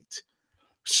 28.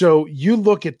 So you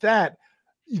look at that.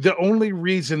 The only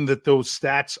reason that those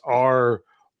stats are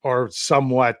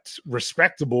somewhat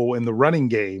respectable in the running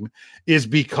game is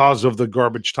because of the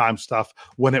garbage time stuff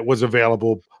when it was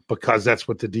available, because that's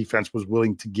what the defense was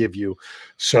willing to give you.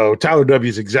 So Tyler W.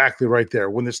 is exactly right there.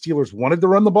 When the Steelers wanted to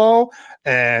run the ball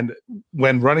and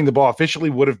when running the ball officially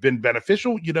would have been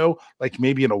beneficial, like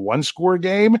maybe in a 1-score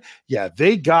game,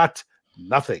 they got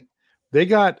nothing.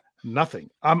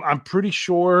 I'm pretty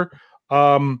sure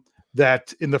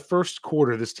that in the first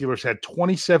quarter, the Steelers had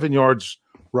 27 yards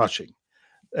rushing.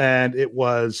 And it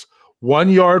was 1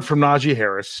 yard from Najee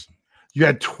Harris. You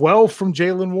had 12 from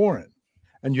Jaylen Warren,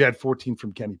 and you had 14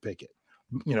 from Kenny Pickett.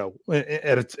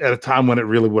 at a time when it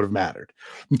really would have mattered.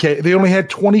 Okay. They only had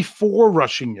 24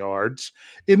 rushing yards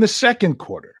in the second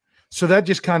quarter. So that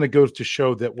just kind of goes to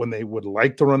show that when they would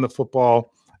like to run the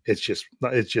football, it's just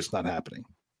not happening.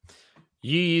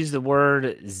 You use the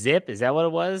word zip. Is that what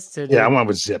it was? I went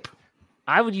with zip.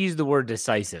 I would use the word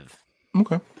decisive.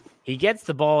 Okay. He gets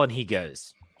the ball and he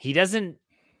goes. He doesn't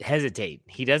hesitate.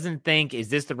 He doesn't think, is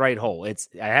this the right hole?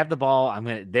 I have the ball. I'm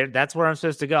going to there. That's where I'm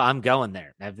supposed to go. I'm going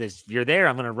there. If you're there,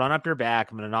 I'm going to run up your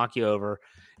back. I'm going to knock you over.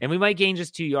 And we might gain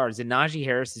just 2 yards. And Najee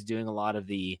Harris is doing a lot of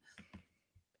the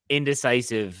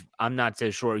indecisive. I'm not so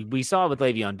sure. We saw it with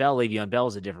Le'Veon Bell. Le'Veon Bell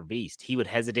is a different beast. He would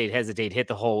hesitate, hit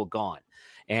the hole, gone.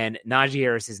 And Najee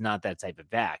Harris is not that type of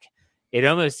back. It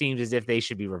almost seems as if they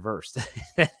should be reversed.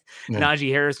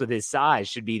 Najee Harris with his size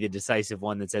should be the decisive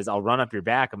one that says, I'll run up your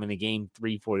back. I'm going to gain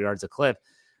 3-4 yards a clip.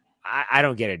 I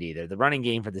don't get it either. The running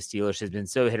game for the Steelers has been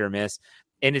so hit or miss,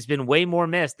 and it's been way more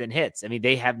missed than hits. I mean,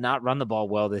 they have not run the ball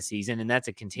well this season, and that's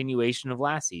a continuation of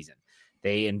last season.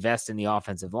 They invest in the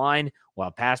offensive line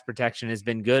while pass protection has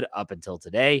been good up until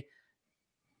today.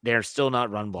 They're still not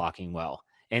run blocking well.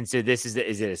 And so is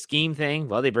it a scheme thing?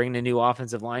 Well, they bring in a new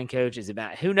offensive line coach. Is it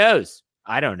about, who knows?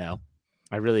 I don't know.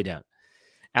 I really don't.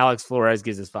 Alex Flores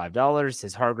gives us $5.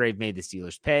 Says Hargrave made the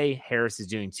Steelers pay. Harris is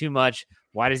doing too much.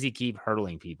 Why does he keep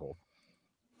hurdling people?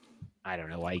 I don't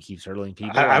know why he keeps hurdling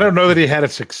people. I don't know that he had a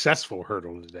successful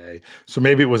hurdle today. So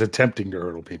maybe it was attempting to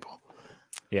hurdle people.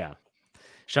 Yeah.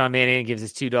 Sean Manning gives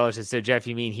us $2. Says, so Jeff,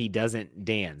 you mean he doesn't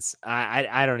dance?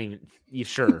 I don't even, you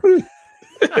sure?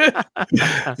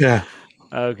 Yeah.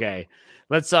 Okay,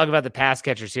 let's talk about the pass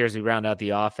catchers here as we round out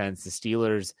the offense. The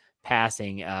Steelers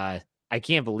passing. I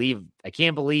can't believe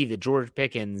that George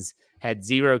Pickens had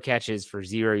 0 catches for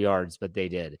 0 yards, but they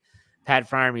did. Pat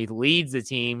Freiermuth leads the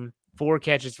team, 4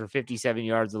 catches for 57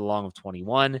 yards along with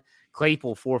 21.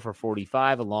 Claypool 4 for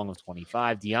 45 along with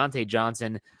 25. Deontay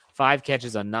Johnson 5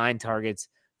 catches on 9 targets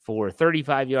for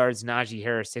 35 yards. Najee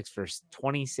Harris 6 for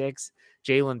 26.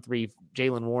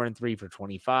 Jalen Warren 3 for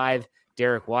 25.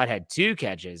 Derek Watt had 2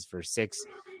 catches for 6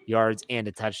 yards and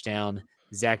a touchdown.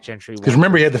 Zach Gentry. Because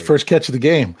remember, he had the first catch of the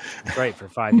game. Right, for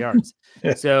 5 yards.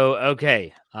 Yeah. So,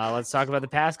 okay, let's talk about the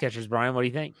pass catchers. Brian, what do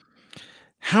you think?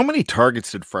 How many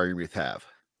targets did Freiermuth have?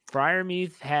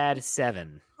 Freiermuth had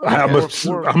 7. I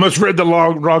must read the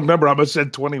wrong number. I must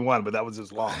said 21, but that was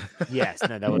as long. Yes,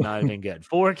 no, that would not have been good.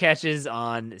 4 catches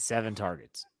on 7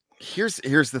 targets. Here's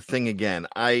the thing again.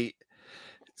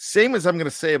 Same as I'm going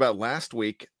to say about last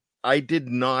week, I did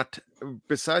not,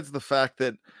 besides the fact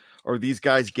that, are these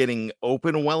guys getting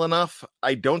open well enough?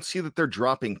 I don't see that they're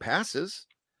dropping passes.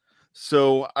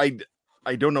 So I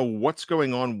don't know what's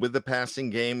going on with the passing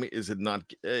game. Is it not,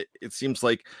 it seems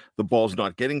like the ball's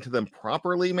not getting to them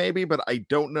properly maybe, but I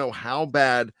don't know how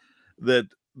bad that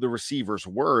the receivers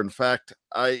were. In fact,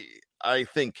 I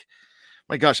think,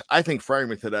 my gosh, I think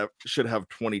Freiermuth should have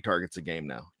 20 targets a game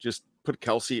now. Just put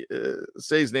Kelsey,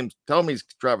 say his name, tell him he's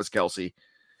Travis Kelsey,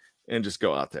 and just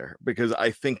go out there, because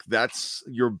I think that's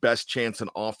your best chance in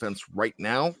offense right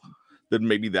now. That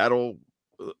maybe that'll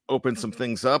open some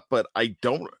things up, but I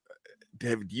don't.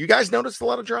 Have you guys noticed a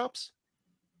lot of drops?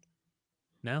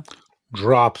 No.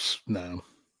 Drops, no.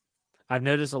 I've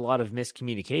noticed a lot of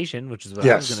miscommunication, which is what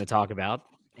I was going to talk about,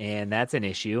 and that's an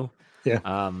issue. Yeah.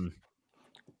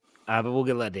 But we'll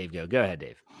let Dave go. Go ahead,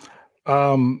 Dave.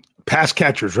 Pass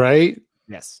catchers, right?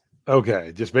 Yes.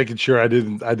 Okay, just making sure I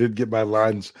didn't get my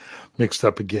lines mixed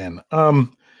up again.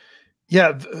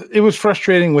 It was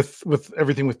frustrating with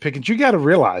everything with Pickens. You got to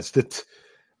realize that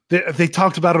they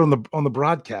talked about it on the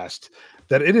broadcast,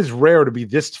 that it is rare to be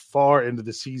this far into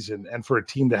the season and for a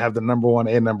team to have the number 1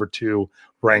 and number 2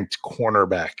 ranked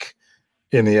cornerback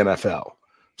in the NFL.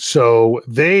 So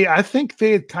I think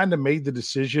they had kind of made the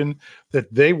decision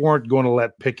that they weren't going to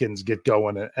let Pickens get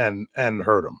going and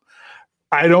hurt him.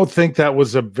 I don't think that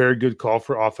was a very good call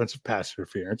for offensive pass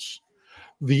interference.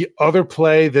 The other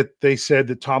play that they said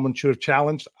that Tomlin should have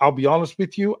challenged, I'll be honest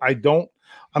with you,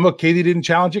 I'm okay they didn't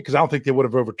challenge it because I don't think they would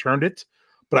have overturned it,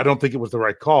 but I don't think it was the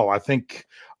right call. I think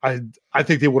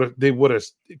they would have,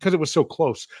 because it was so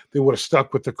close, they would have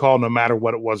stuck with the call no matter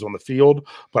what it was on the field.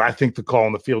 But I think the call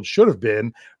on the field should have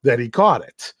been that he caught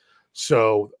it.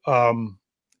 So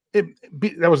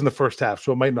that was in the first half,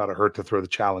 so it might not have hurt to throw the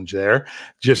challenge there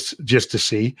just to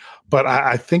see. But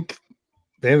I think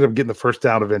they ended up getting the first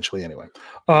down eventually anyway.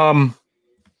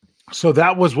 So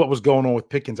that was what was going on with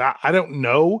Pickens. I don't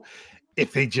know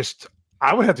if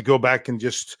I would have to go back and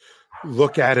just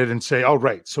look at it and say, all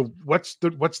right, so what's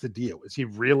the deal? Is he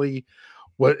really,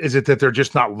 what is it that they're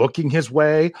just not looking his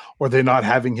way, or they're not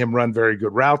having him run very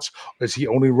good routes? Is he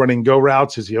only running go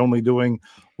routes? Is he only doing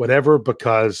whatever?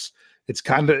 Because it's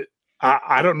kind of,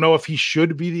 I don't know if he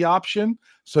should be the option.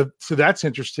 So that's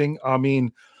interesting. I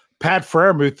mean, Pat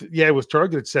Freiermuth, was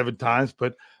targeted 7 times,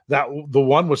 but that the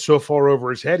one was so far over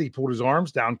his head, he pulled his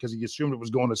arms down because he assumed it was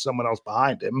going to someone else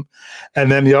behind him.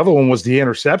 And then the other one was the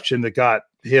interception that got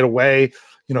hit away,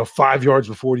 5 yards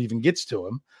before it even gets to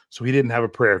him. So he didn't have a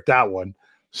prayer at that one.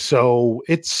 So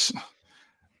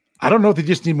I don't know if they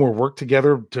just need more work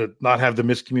together to not have the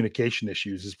miscommunication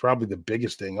issues is probably the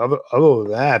biggest thing. Other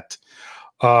than that,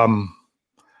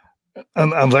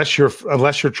 unless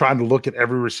you're trying to look at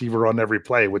every receiver on every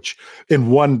play, which in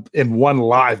one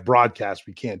live broadcast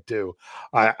we can't do.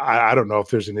 I don't know if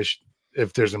there's an issue,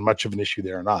 if there's much of an issue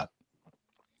there or not.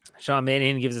 Sean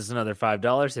Mannion gives us another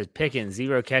 $5. Says Pickens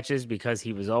 0 catches because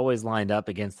he was always lined up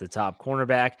against the top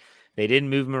cornerback. They didn't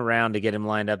move him around to get him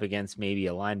lined up against maybe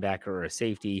a linebacker or a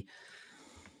safety.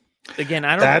 Again,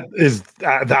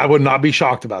 I would not be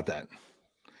shocked about that.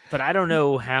 But I don't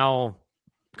know how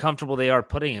comfortable they are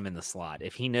putting him in the slot.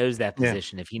 If he knows that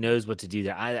position, if he knows what to do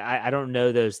there, I don't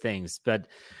know those things. But,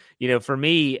 for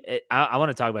me, I want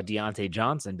to talk about Deontay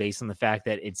Johnson based on the fact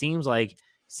that it seems like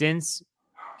since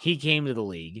he came to the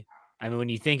league, I mean, when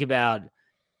you think about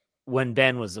when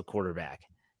Ben was the quarterback,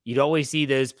 you'd always see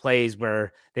those plays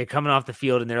where they're coming off the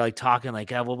field and they're like talking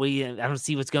like, I don't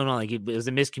see what's going on. Like it was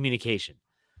a miscommunication.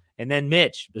 And then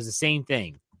Mitch was the same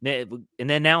thing. And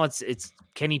then now it's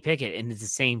Kenny Pickett and it's the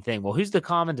same thing. Well, who's the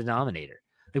common denominator?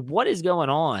 Like what is going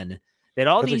on that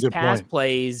all these pass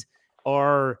plays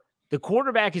are the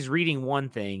quarterback is reading one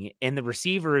thing and the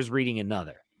receiver is reading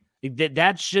another?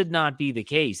 That should not be the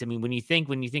case. I mean, when you think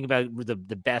about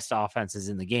the best offenses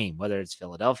in the game, whether it's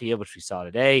Philadelphia, which we saw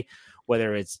today,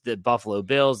 whether it's the Buffalo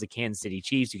Bills, the Kansas City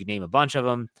Chiefs, you could name a bunch of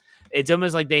them. It's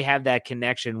almost like they have that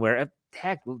connection where,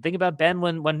 heck, think about Ben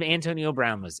when Antonio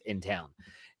Brown was in town.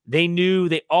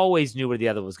 They always knew where the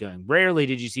other was going. Rarely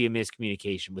did you see a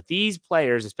miscommunication. With these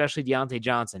players, especially Deontay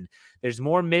Johnson, there's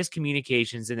more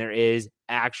miscommunications than there is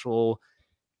actual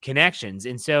connections.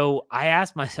 And so I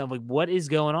asked myself, like, what is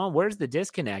going on? Where's the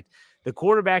disconnect? The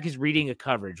quarterback is reading a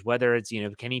coverage, whether it's,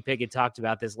 Kenny Pickett talked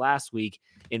about this last week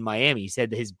in Miami. He said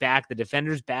that the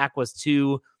defender's back was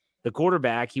to the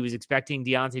quarterback. He was expecting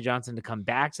Deontay Johnson to come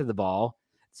back to the ball,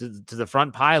 to the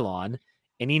front pylon,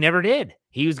 and he never did.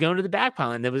 He was going to the back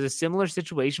pylon. There was a similar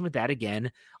situation with that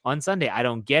again on Sunday. I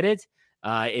don't get it.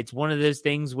 It's one of those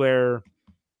things where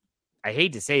I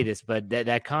hate to say this, but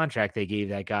that contract they gave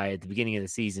that guy at the beginning of the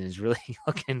season is really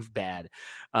looking bad.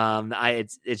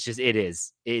 It's just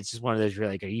one of those. You're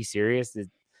like, are you serious?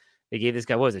 They gave this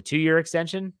guy, what was it, 2-year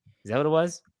extension? Is that what it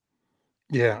was?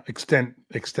 Yeah,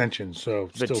 extension. So,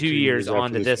 but still 2 years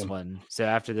on to this one. So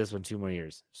after this one, 2 more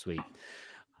years. Sweet.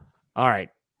 All right,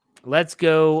 let's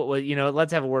go. Well,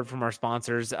 let's have a word from our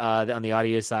sponsors on the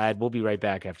audio side. We'll be right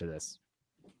back after this.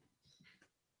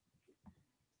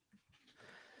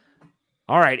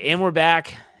 All right, and we're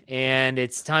back, and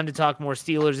it's time to talk more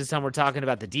Steelers. This time we're talking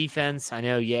about the defense. I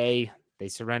know, they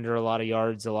surrender a lot of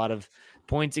yards, a lot of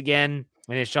points again.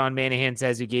 And as Sean Manahan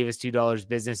says, who gave us $2,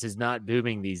 business is not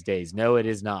booming these days. No, it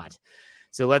is not.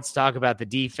 So let's talk about the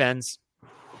defense.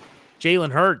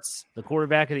 Jalen Hurts, the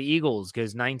quarterback of the Eagles,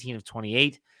 goes 19 of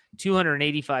 28,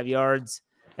 285 yards,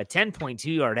 a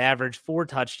 10.2-yard average, 4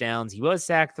 touchdowns. He was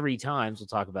sacked 3 times. We'll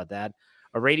talk about that.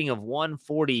 A rating of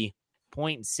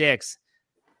 140.6.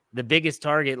 The biggest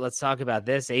target, let's talk about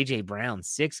this. A.J. Brown,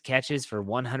 6 catches for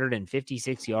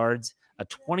 156 yards, a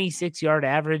 26-yard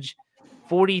average,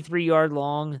 43-yard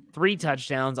long, 3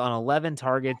 touchdowns on 11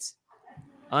 targets.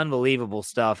 Unbelievable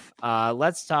stuff.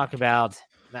 Let's talk about,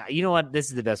 you know what? This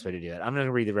is the best way to do it. I'm going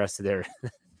to read the rest of their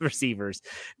receivers.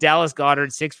 Dallas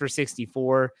Goedert, 6 for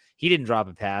 64. He didn't drop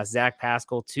a pass. Zach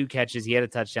Pascal, 2 catches. He had a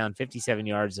touchdown, 57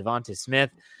 yards. Devonta Smith,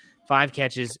 5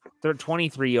 catches,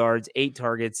 23 yards, 8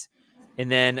 targets. And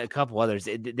then a couple others.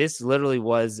 This literally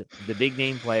was the big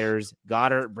name players,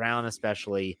 Goddard, Brown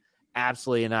especially,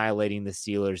 absolutely annihilating the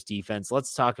Steelers defense.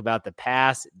 Let's talk about the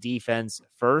pass defense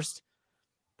first.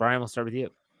 Brian, we'll start with you.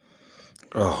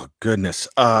 Oh, goodness.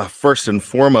 First and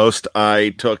foremost,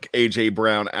 I took A.J.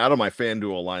 Brown out of my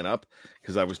FanDuel lineup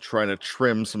because I was trying to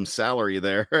trim some salary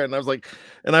there. And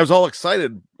I was all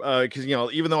excited because,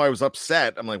 even though I was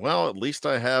upset, I'm like, well, at least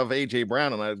I have A.J.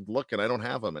 Brown. And I look and I don't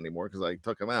have him anymore because I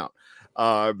took him out.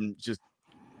 Just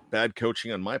bad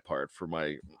coaching on my part for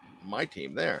my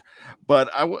team there. But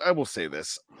I will say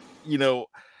this, the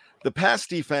pass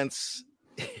defense,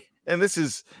 and this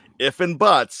is if and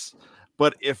buts,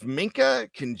 but if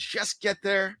Minkah can just get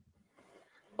there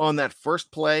on that first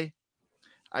play,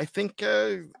 I think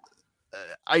I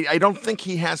don't think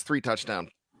he has 3 touchdown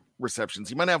receptions.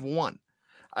 He might have 1.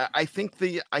 I think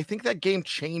that game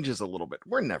changes a little bit.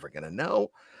 We're never going to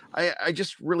know. I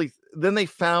just really, then they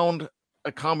found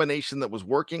a combination that was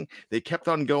working. They kept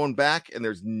on going back, and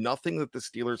there's nothing that the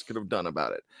Steelers could have done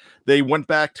about it. They went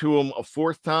back to him a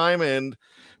fourth time, and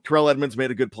Terrell Edmunds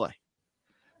made a good play.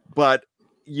 But,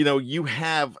 you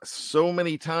have so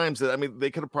many times that, they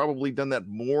could have probably done that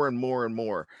more and more and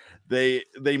more. They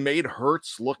made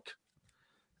Hurts look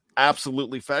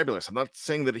absolutely fabulous. I'm not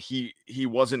saying that he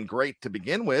wasn't great to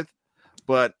begin with,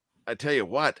 but I tell you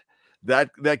what, that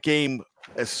game,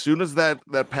 as soon as that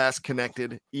pass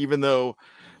connected, even though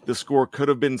the score could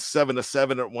have been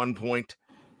 7-7 at one point,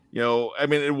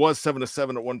 it was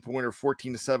 7-7 at one point, or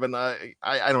 14-7.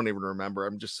 I don't even remember.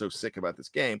 I'm just so sick about this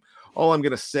game. All I'm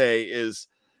going to say is,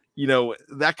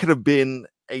 that could have been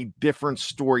a different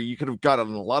story. You could have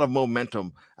gotten a lot of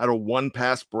momentum out of one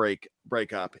pass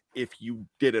breakup if you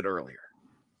did it earlier.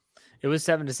 It was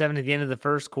 7-7 at the end of the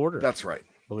first quarter. That's right.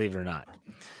 Believe it or not.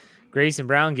 Grayson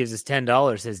Brown gives us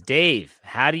 $10. Says, Dave,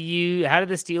 how do the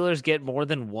Steelers get more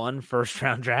than one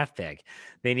first-round draft pick?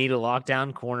 They need a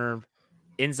lockdown corner,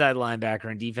 inside linebacker,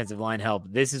 and defensive line help.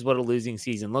 This is what a losing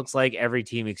season looks like. Every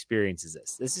team experiences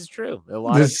this. This is true. A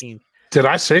lot of teams. Did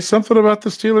I say something about the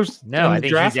Steelers? No, I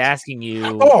think he's asking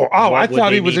you. I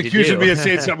thought he was accusing me of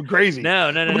saying something crazy. No.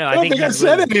 I don't think I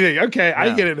said anything. Okay,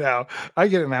 no. I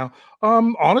get it now.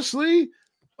 Honestly,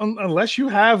 unless you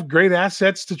have great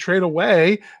assets to trade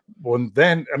away, well,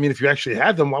 then, if you actually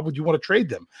had them, why would you want to trade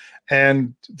them?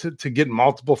 And to get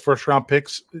multiple first-round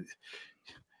picks,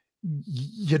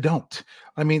 you don't.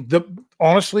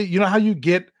 Honestly, you know how you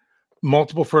get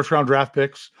multiple first-round draft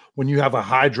picks? When you have a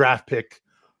high draft pick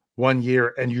 1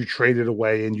 year and you trade it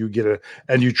away and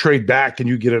you trade back and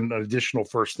you get an additional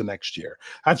first the next year.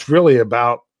 That's really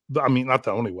about, not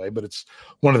the only way, but it's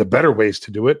one of the better ways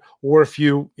to do it. Or if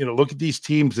you look at these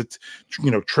teams that,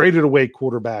 traded away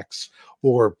quarterbacks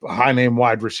or high name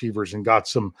wide receivers and got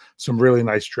some really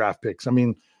nice draft picks.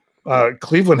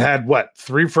 Cleveland had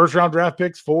 3 first round draft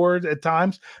picks, 4 at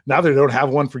times. Now they don't have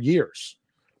one for years.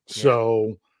 Yeah.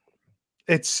 So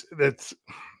that's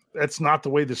not the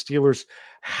way the Steelers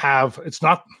have.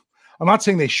 I'm not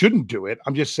saying they shouldn't do it.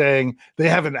 I'm just saying they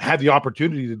haven't had the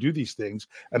opportunity to do these things,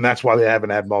 and that's why they haven't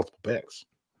had multiple picks.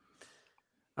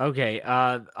 Okay,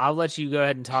 I'll let you go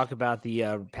ahead and talk about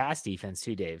the pass defense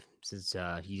too, Dave, since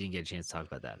you didn't get a chance to talk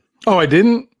about that. Oh, I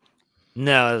didn't?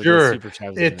 No. Sure.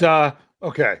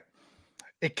 Okay.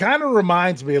 It kind of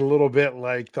reminds me a little bit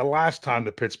like the last time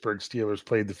the Pittsburgh Steelers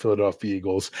played the Philadelphia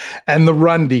Eagles and the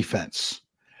run defense.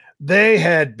 They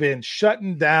had been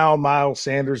shutting down Miles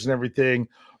Sanders and everything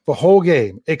the whole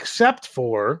game, except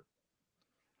for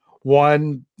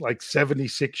one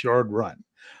 76-yard run.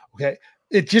 Okay.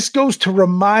 It just goes to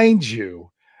remind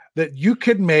you that you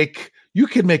could make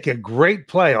a great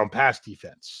play on pass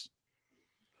defense.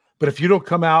 But if you don't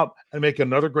come out and make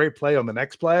another great play on the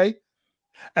next play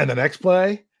and the next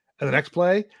play and the next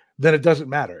play, then it doesn't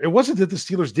matter. It wasn't that the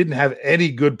Steelers didn't have any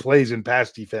good plays in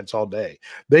pass defense all day.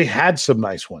 They had some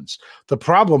nice ones. The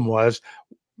problem was,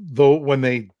 though, when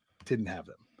they didn't have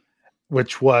them,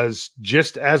 which was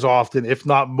just as often, if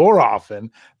not more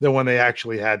often, than when they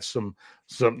actually had some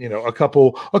a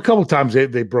couple times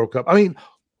they broke up. Who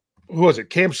was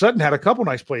it? Cam Sutton had a couple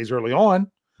nice plays early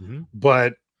on,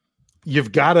 but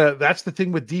you've got to. That's the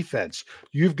thing with defense.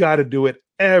 You've got to do it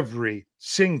every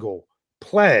single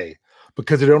play,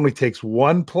 because it only takes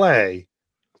one play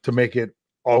to make it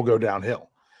all go downhill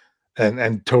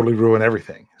and totally ruin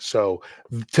everything. So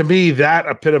to me, that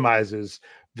epitomizes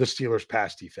the Steelers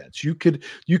pass defense. You could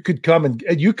come and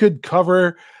you could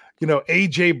cover,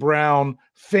 AJ Brown,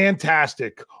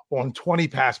 fantastic on 20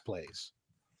 pass plays,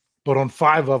 but on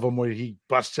 5 of them where he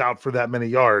busts out for that many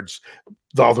yards,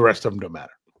 all the rest of them don't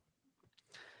matter.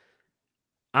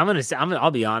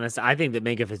 I'll be honest. I think that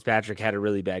Minkah Fitzpatrick had a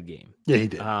really bad game. Yeah, he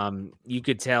did. You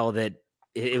could tell that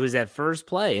it was that first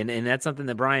play, and that's something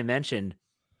that Brian mentioned.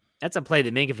 That's a play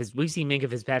that we've seen Minkah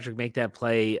Fitzpatrick make that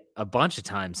play a bunch of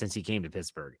times since he came to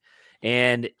Pittsburgh,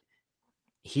 and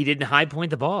he didn't high point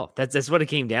the ball. That's what it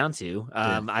came down to.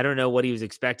 I don't know what he was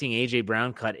expecting. AJ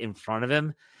Brown cut in front of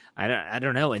him. I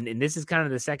don't know. And this is kind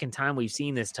of the second time we've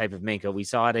seen this type of Minkah. We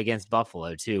saw it against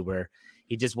Buffalo too, where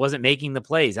he just wasn't making the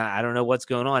plays. I don't know what's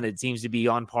going on. It seems to be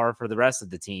on par for the rest of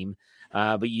the team.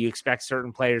 But you expect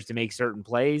certain players to make certain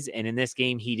plays. And in this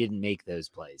game, he didn't make those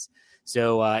plays.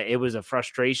 So it was a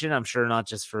frustration, I'm sure, not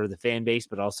just for the fan base,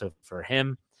 but also for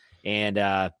him. And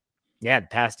the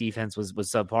pass defense was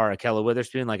subpar. Akella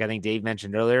Witherspoon, like I think Dave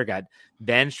mentioned earlier, got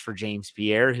benched for James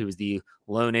Pierre, who was the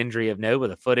lone injury of note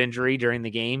with a foot injury during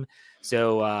the game.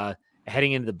 So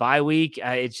heading into the bye week,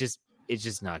 it it's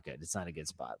just not good. It's not a good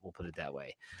spot. We'll put it that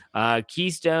way.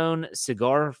 Keystone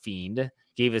Cigar Fiend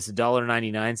gave us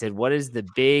 $1.99, said, what is the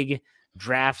big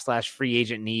draft / free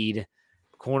agent need,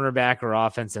 cornerback or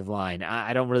offensive line?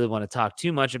 I don't really want to talk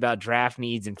too much about draft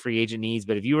needs and free agent needs,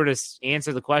 but if you were to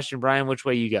answer the question, Brian, which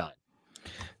way are you going?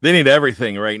 They need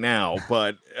everything right now.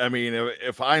 But I mean,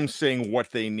 if I'm saying what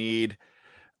they need,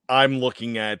 I'm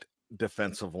looking at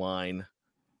defensive line,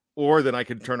 or then I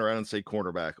could turn around and say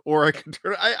cornerback, or I could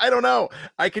I don't know.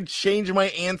 I could change my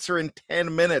answer in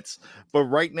 10 minutes. But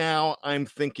right now I'm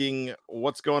thinking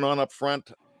what's going on up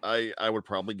front. I would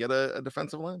probably get a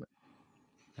defensive lineman.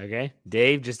 Okay.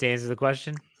 Dave, just to answer the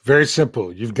question. Very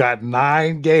simple. You've got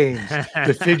 9 games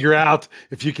to figure out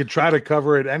if you can try to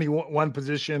cover at any one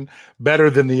position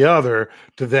better than the other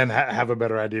to then have a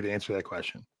better idea to answer that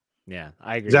question. Yeah,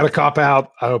 I agree. Is that a cop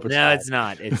out? I hope it's no, not. it's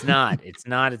not. It's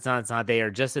not. It's not. They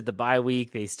are just at the bye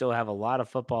week. They still have a lot of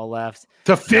football left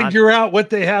to figure out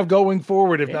what they have going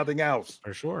forward, if nothing else.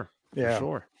 For sure. Yeah. For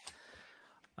sure.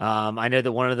 I know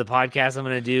that one of the podcasts I'm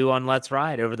going to do on Let's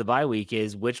Ride over the bye week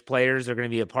is which players are going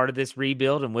to be a part of this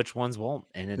rebuild and which ones won't,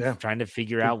 and it's trying to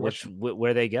figure out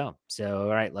where they go. So,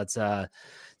 all right, let's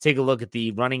take a look at the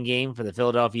running game for the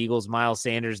Philadelphia Eagles. Miles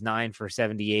Sanders, 9 for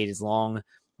 78. His long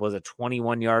was a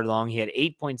 21-yard long. He had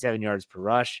 8.7 yards per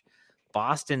rush.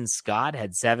 Boston Scott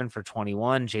had 7 for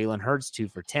 21. Jalen Hurts, 2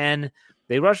 for 10.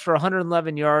 They rushed for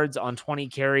 111 yards on 20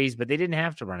 carries, but they didn't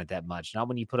have to run it that much. Not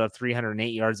when you put up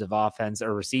 308 yards of offense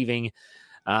or receiving.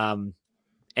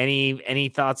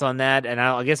 Any thoughts on that? And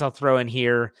I guess I'll throw in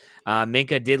here.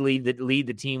 Minka did lead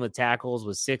the team with tackles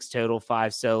with 6 total,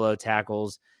 5 solo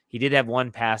tackles. He did have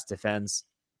 1 pass defense.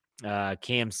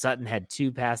 Cam Sutton had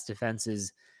 2 pass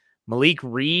defenses. Malik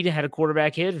Reed had a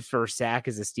quarterback hit, his first sack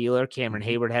as a Steeler. Cameron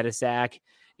Hayward had a sack.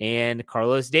 And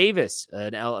Carlos Davis,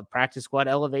 a practice squad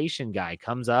elevation guy,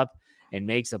 comes up and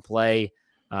makes a play.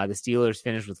 The Steelers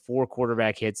finished with 4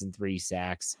 quarterback hits and 3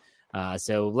 sacks.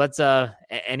 So let's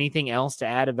anything else to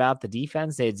add about the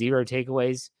defense? They had 0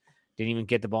 takeaways. Didn't even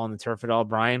get the ball on the turf at all.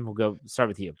 Brian, we'll go start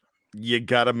with you. You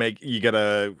gotta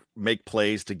make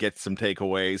plays to get some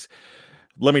takeaways.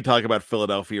 Let me talk about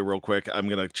Philadelphia real quick. I'm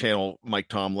going to channel Mike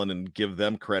Tomlin and give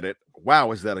them credit.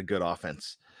 Wow, is that a good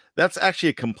offense? That's actually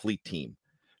a complete team.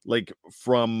 Like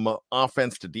from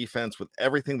offense to defense with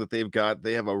everything that they've got,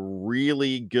 they have a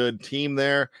really good team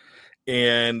there.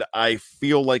 And I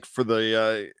feel like for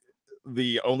the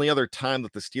only other time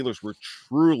that the Steelers were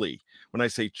truly, when I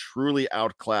say truly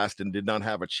outclassed and did not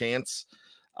have a chance,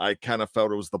 I kind of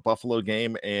felt it was the Buffalo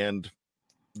game and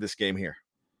this game here.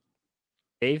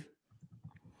 Dave?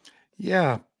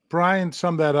 Yeah, Brian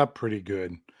summed that up pretty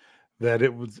good. That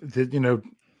it was,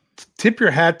 tip your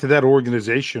hat to that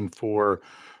organization for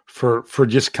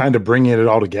just kind of bringing it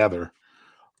all together,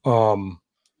 to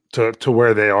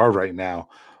where they are right now,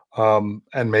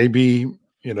 and maybe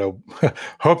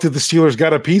hope that the Steelers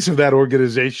got a piece of that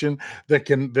organization that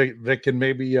can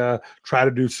maybe try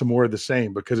to do some more of the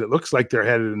same, because it looks like they're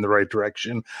headed in the right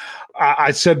direction. I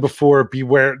said before,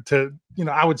 beware to.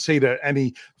 I would say to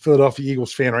any Philadelphia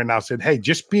Eagles fan right now, said, hey,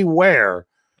 just beware.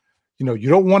 You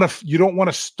don't want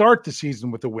to start the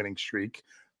season with a winning streak.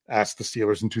 Ask the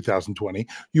Steelers in 2020.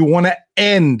 You want to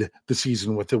end the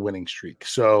season with a winning streak.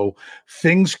 So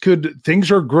things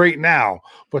are great now,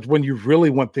 but when you really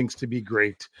want things to be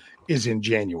great is in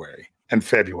January and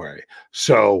February.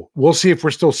 So we'll see if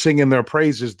we're still singing their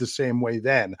praises the same way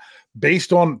then.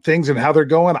 Based on things and how they're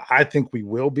going, I think we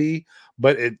will be,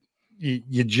 but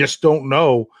you just don't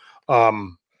know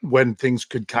when things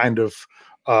could kind of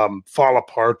fall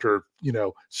apart, or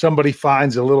somebody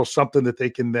finds a little something that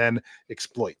they can then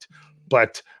exploit.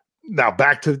 But now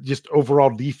back to just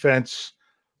overall defense,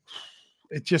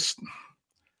 it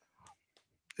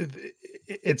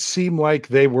seemed like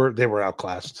they were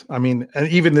outclassed. I mean, and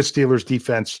even the Steelers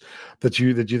defense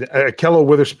Kello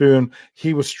Witherspoon,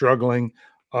 he was struggling.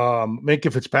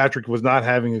 Minka Fitzpatrick was not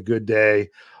having a good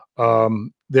day.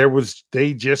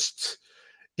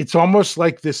 It's almost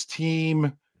like this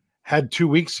team had 2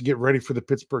 weeks to get ready for the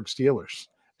Pittsburgh Steelers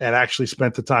and actually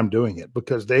spent the time doing it,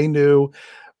 because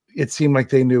it seemed like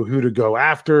they knew who to go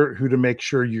after, who to make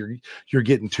sure you're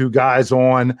getting 2 guys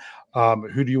on,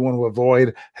 who do you want to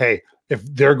avoid? Hey, if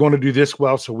they're going to do this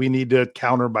well, so we need to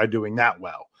counter by doing that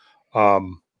well.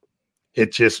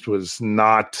 It just was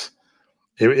not,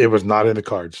 it was not in the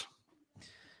cards.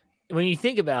 When you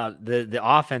think about the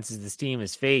offenses this team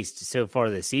has faced so far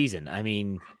this season, I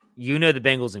mean, the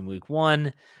Bengals in week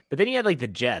 1, but then you had like the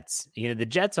Jets. The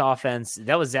Jets offense,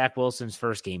 that was Zach Wilson's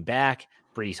first game back.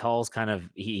 Brees Hall's kind of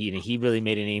he really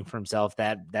made a name for himself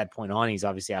that point on. He's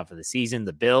obviously out for the season.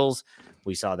 The Bills,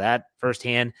 we saw that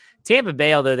firsthand. Tampa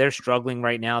Bay, although they're struggling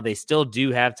right now, they still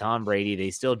do have Tom Brady.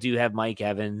 They still do have Mike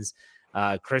Evans,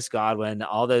 Chris Godwin,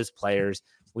 all those players.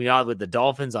 We know with the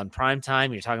Dolphins on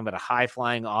primetime, you're talking about a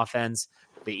high-flying offense.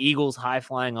 The Eagles,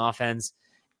 high-flying offense.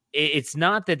 It's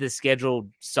not that the schedule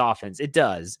softens. It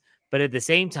does. But at the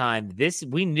same time,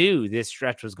 we knew this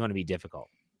stretch was going to be difficult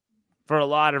for a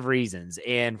lot of reasons.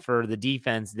 And for the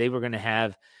defense, they were going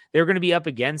to be up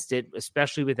against it,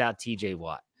 especially without TJ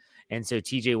Watt. And so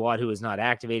TJ Watt, who was not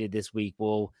activated this week,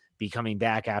 will be coming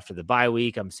back after the bye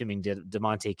week. I'm assuming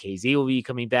DeMonte KZ will be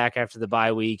coming back after the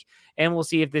bye week. And we'll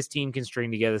see if this team can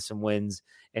string together some wins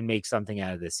and make something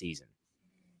out of this season.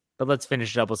 But let's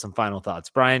finish it up with some final thoughts.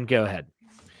 Brian, go ahead.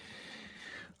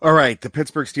 All right, the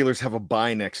Pittsburgh Steelers have a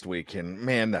bye next week, and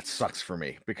man, that sucks for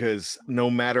me because no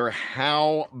matter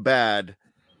how bad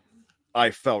I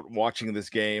felt watching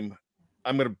this game,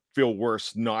 I'm going to feel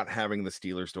worse not having the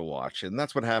Steelers to watch. And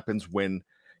that's what happens when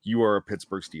you are a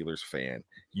Pittsburgh Steelers fan.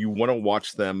 You want to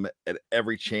watch them at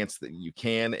every chance that you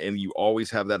can, and you always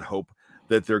have that hope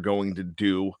that they're going to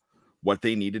do what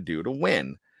they need to do to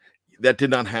win. That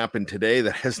did not happen today.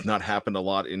 That has not happened a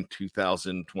lot in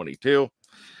 2022.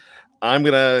 I'm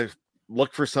going to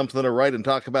look for something to write and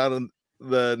talk about in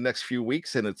the next few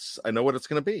weeks, and I know what it's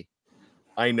going to be.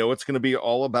 I know it's going to be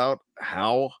all about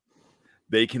how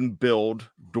they can build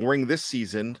during this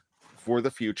season for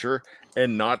the future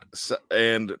and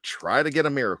try to get a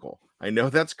miracle. I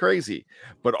know that's crazy,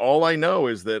 but all I know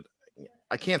is that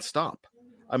I can't stop.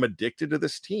 I'm addicted to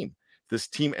this team. This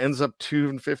team ends up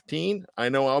 2-15. I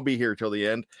know I'll be here till the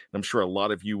end. And I'm sure a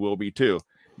lot of you will be too.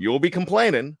 You'll be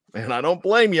complaining, and I don't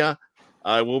blame you.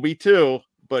 I will be too,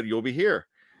 but you'll be here,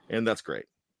 and that's great.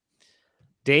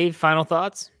 Dave, final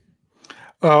thoughts?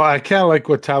 Oh, I kind of like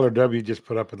what Tyler W. just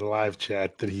put up in the live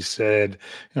chat that he said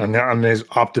on his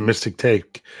optimistic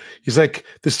take. He's like,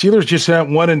 the Steelers just went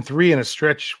 1-3 in a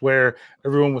stretch where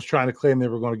everyone was trying to claim they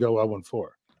were going to go 0-4.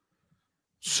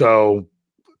 So,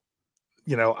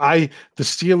 the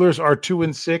Steelers are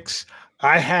 2-6.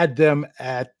 I had them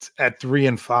at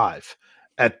 3-5.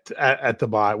 At the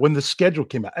bye when the schedule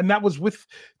came out, and that was with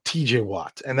TJ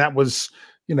Watt, and that was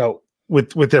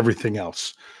with everything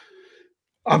else.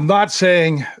 I'm not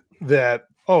saying that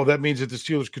that means that the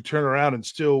Steelers could turn around and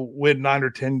still win 9 or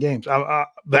 10 games.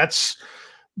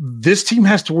 This team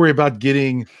has to worry about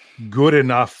getting good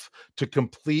enough to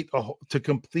complete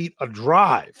a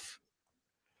drive,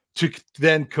 to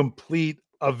then complete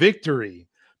a victory,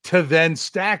 to then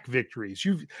stack victories.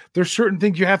 There's certain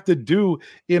things you have to do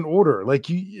in order. Like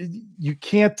you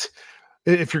can't,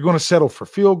 if you're going to settle for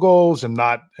field goals and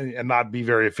not be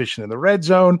very efficient in the red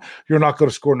zone, you're not going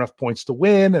to score enough points to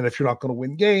win. And if you're not going to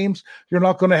win games, you're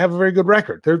not going to have a very good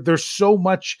record. There's so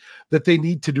much that they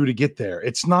need to do to get there.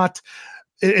 It's not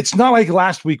like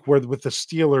last week where with the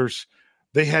Steelers,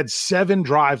 they had 7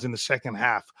 drives in the second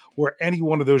half where any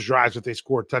one of those drives, if they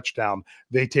score a touchdown,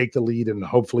 they take the lead and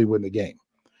hopefully win the game.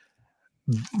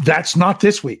 That's not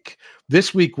this week.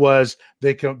 This week was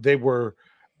they were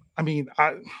in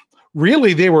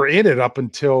it up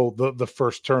until the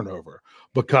first turnover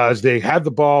because they had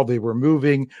the ball, they were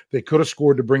moving, they could have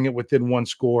scored to bring it within one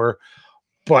score,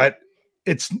 but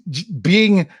it's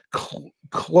being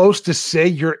close to say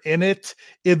you're in it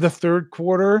in the third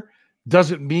quarter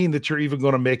doesn't mean that you're even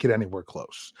going to make it anywhere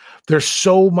close. There's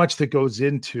so much that goes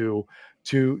into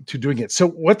doing it. So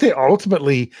what they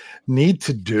ultimately need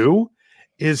to do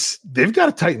is they've got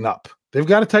to tighten up. They've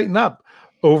got to tighten up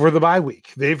over the bye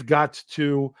week. They've got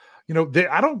to,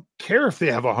 I don't care if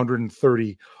they have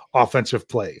 130 offensive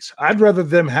plays. I'd rather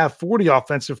them have 40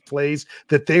 offensive plays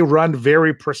that they run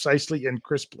very precisely and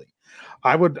crisply.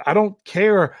 I don't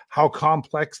care how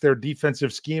complex their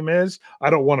defensive scheme is. I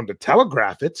don't want them to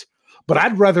telegraph it, but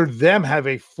I'd rather them have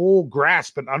a full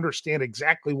grasp and understand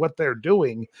exactly what they're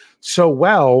doing so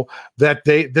well that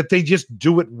they just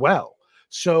do it well.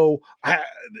 So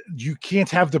you can't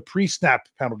have the pre-snap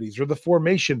penalties or the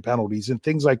formation penalties and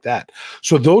things like that.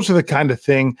 So those are the kind of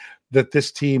thing that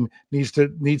this team needs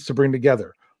to bring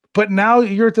together. But now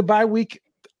you're at the bye week.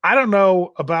 I don't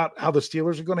know about how the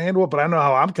Steelers are going to handle it, but I know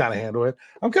how I'm kind of handling it.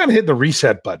 I'm kind of hitting the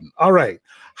reset button. All right,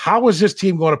 how is this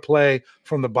team going to play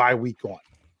from the bye week on?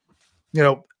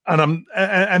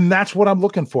 And that's what I'm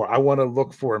looking for. I want to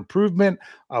look for improvement.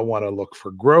 I want to look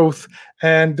for growth,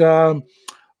 and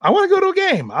I want to go to a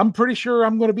game. I'm pretty sure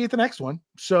I'm going to be at the next one.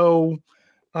 So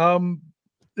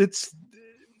it's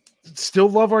still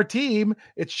love our team.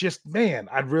 It's just, man,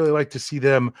 I'd really like to see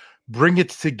them bring it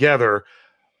together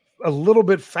a little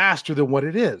bit faster than what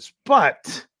it is.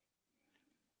 But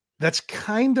that's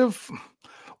kind of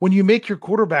when you make your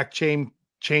quarterback change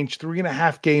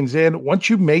 3.5 games in. Once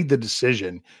you made the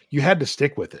decision, you had to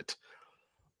stick with it.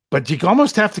 But you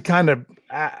almost have to kind of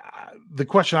the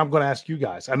question I'm going to ask you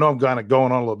guys. I know I'm kind of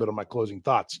going on a little bit of my closing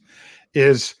thoughts.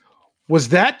 Was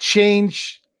that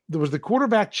change? There was the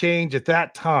quarterback change at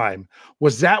that time.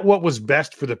 Was that what was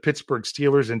best for the Pittsburgh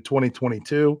Steelers in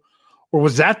 2022? Or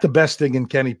was that the best thing in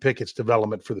Kenny Pickett's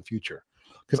development for the future?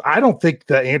 Because I don't think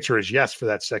the answer is yes for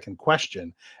that second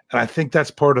question. And I think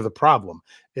that's part of the problem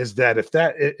is that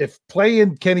if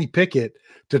playing Kenny Pickett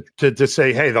to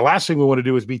say, hey, the last thing we want to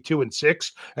do is be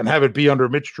 2-6 and have it be under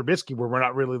Mitch Trubisky where we're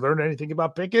not really learning anything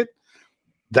about Pickett,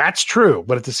 that's true.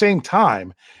 But at the same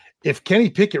time, if Kenny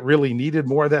Pickett really needed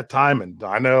more of that time, and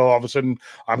I know all of a sudden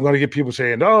I'm going to get people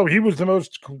saying, oh, he was the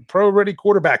most pro-ready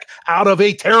quarterback out of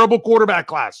a terrible quarterback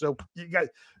class. So you guys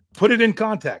put it in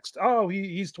context. Oh,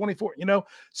 he's 24.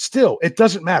 Still, it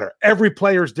doesn't matter. Every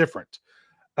player is different.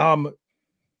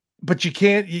 But you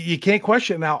can't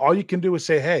question it now. All you can do is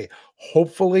say, hey,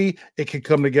 hopefully it can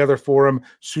come together for him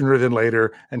sooner than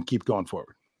later and keep going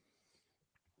forward.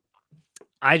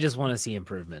 I just want to see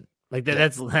improvement. Like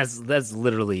that's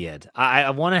literally it. I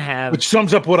want to have, which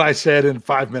sums up what I said in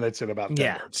 5 minutes and about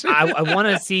 10 words. I want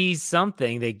to see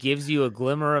something that gives you a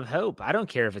glimmer of hope. I don't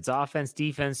care if it's offense,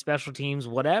 defense, special teams,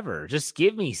 whatever. Just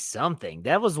give me something.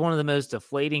 That was one of the most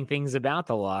deflating things about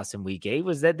the loss in Week 8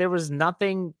 was that there was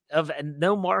no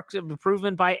marks of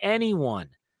improvement by anyone.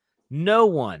 No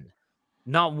one,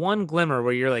 not one glimmer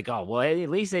where you're like, oh, well, at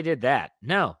least they did that.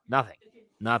 No,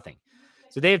 nothing.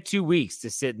 So they have 2 weeks to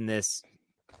sit in this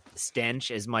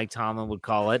stench, as Mike Tomlin would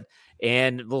call it,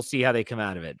 and we'll see how they come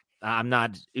out of it. I'm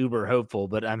not uber hopeful,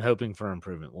 but I'm hoping for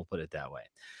improvement. We'll put it that way.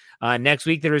 Next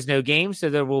week, there is no game, so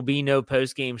there will be no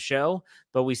post-game show,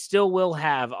 but we still will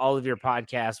have all of your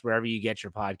podcasts wherever you get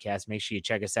your podcasts. Make sure you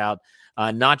check us out,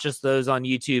 not just those on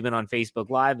YouTube and on Facebook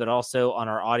Live, but also on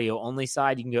our audio-only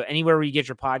side. You can go anywhere where you get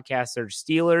your podcasts, search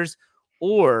Steelers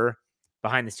or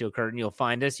Behind the Steel Curtain. You'll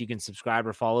find us. You can subscribe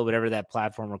or follow whatever that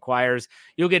platform requires.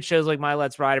 You'll get shows like My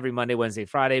Let's Ride every Monday, Wednesday,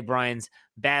 Friday, Brian's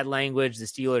Bad Language, the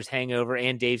Steelers Hangover,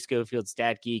 and Dave Schofield's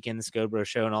Stat Geek and the Scobro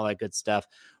Show and all that good stuff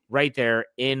right there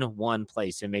in one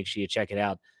place. So make sure you check it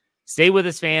out. Stay with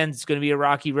us, fans. It's going to be a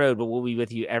rocky road, but we'll be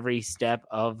with you every step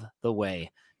of the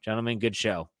way. Gentlemen, good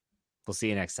show. We'll see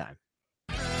you next time.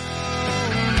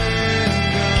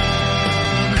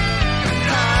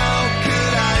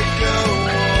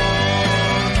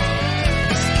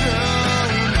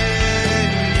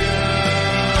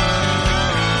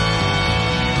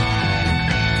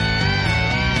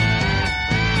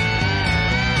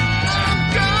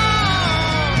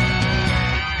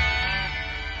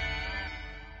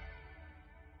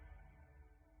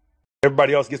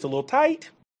 Everybody else gets a little tight.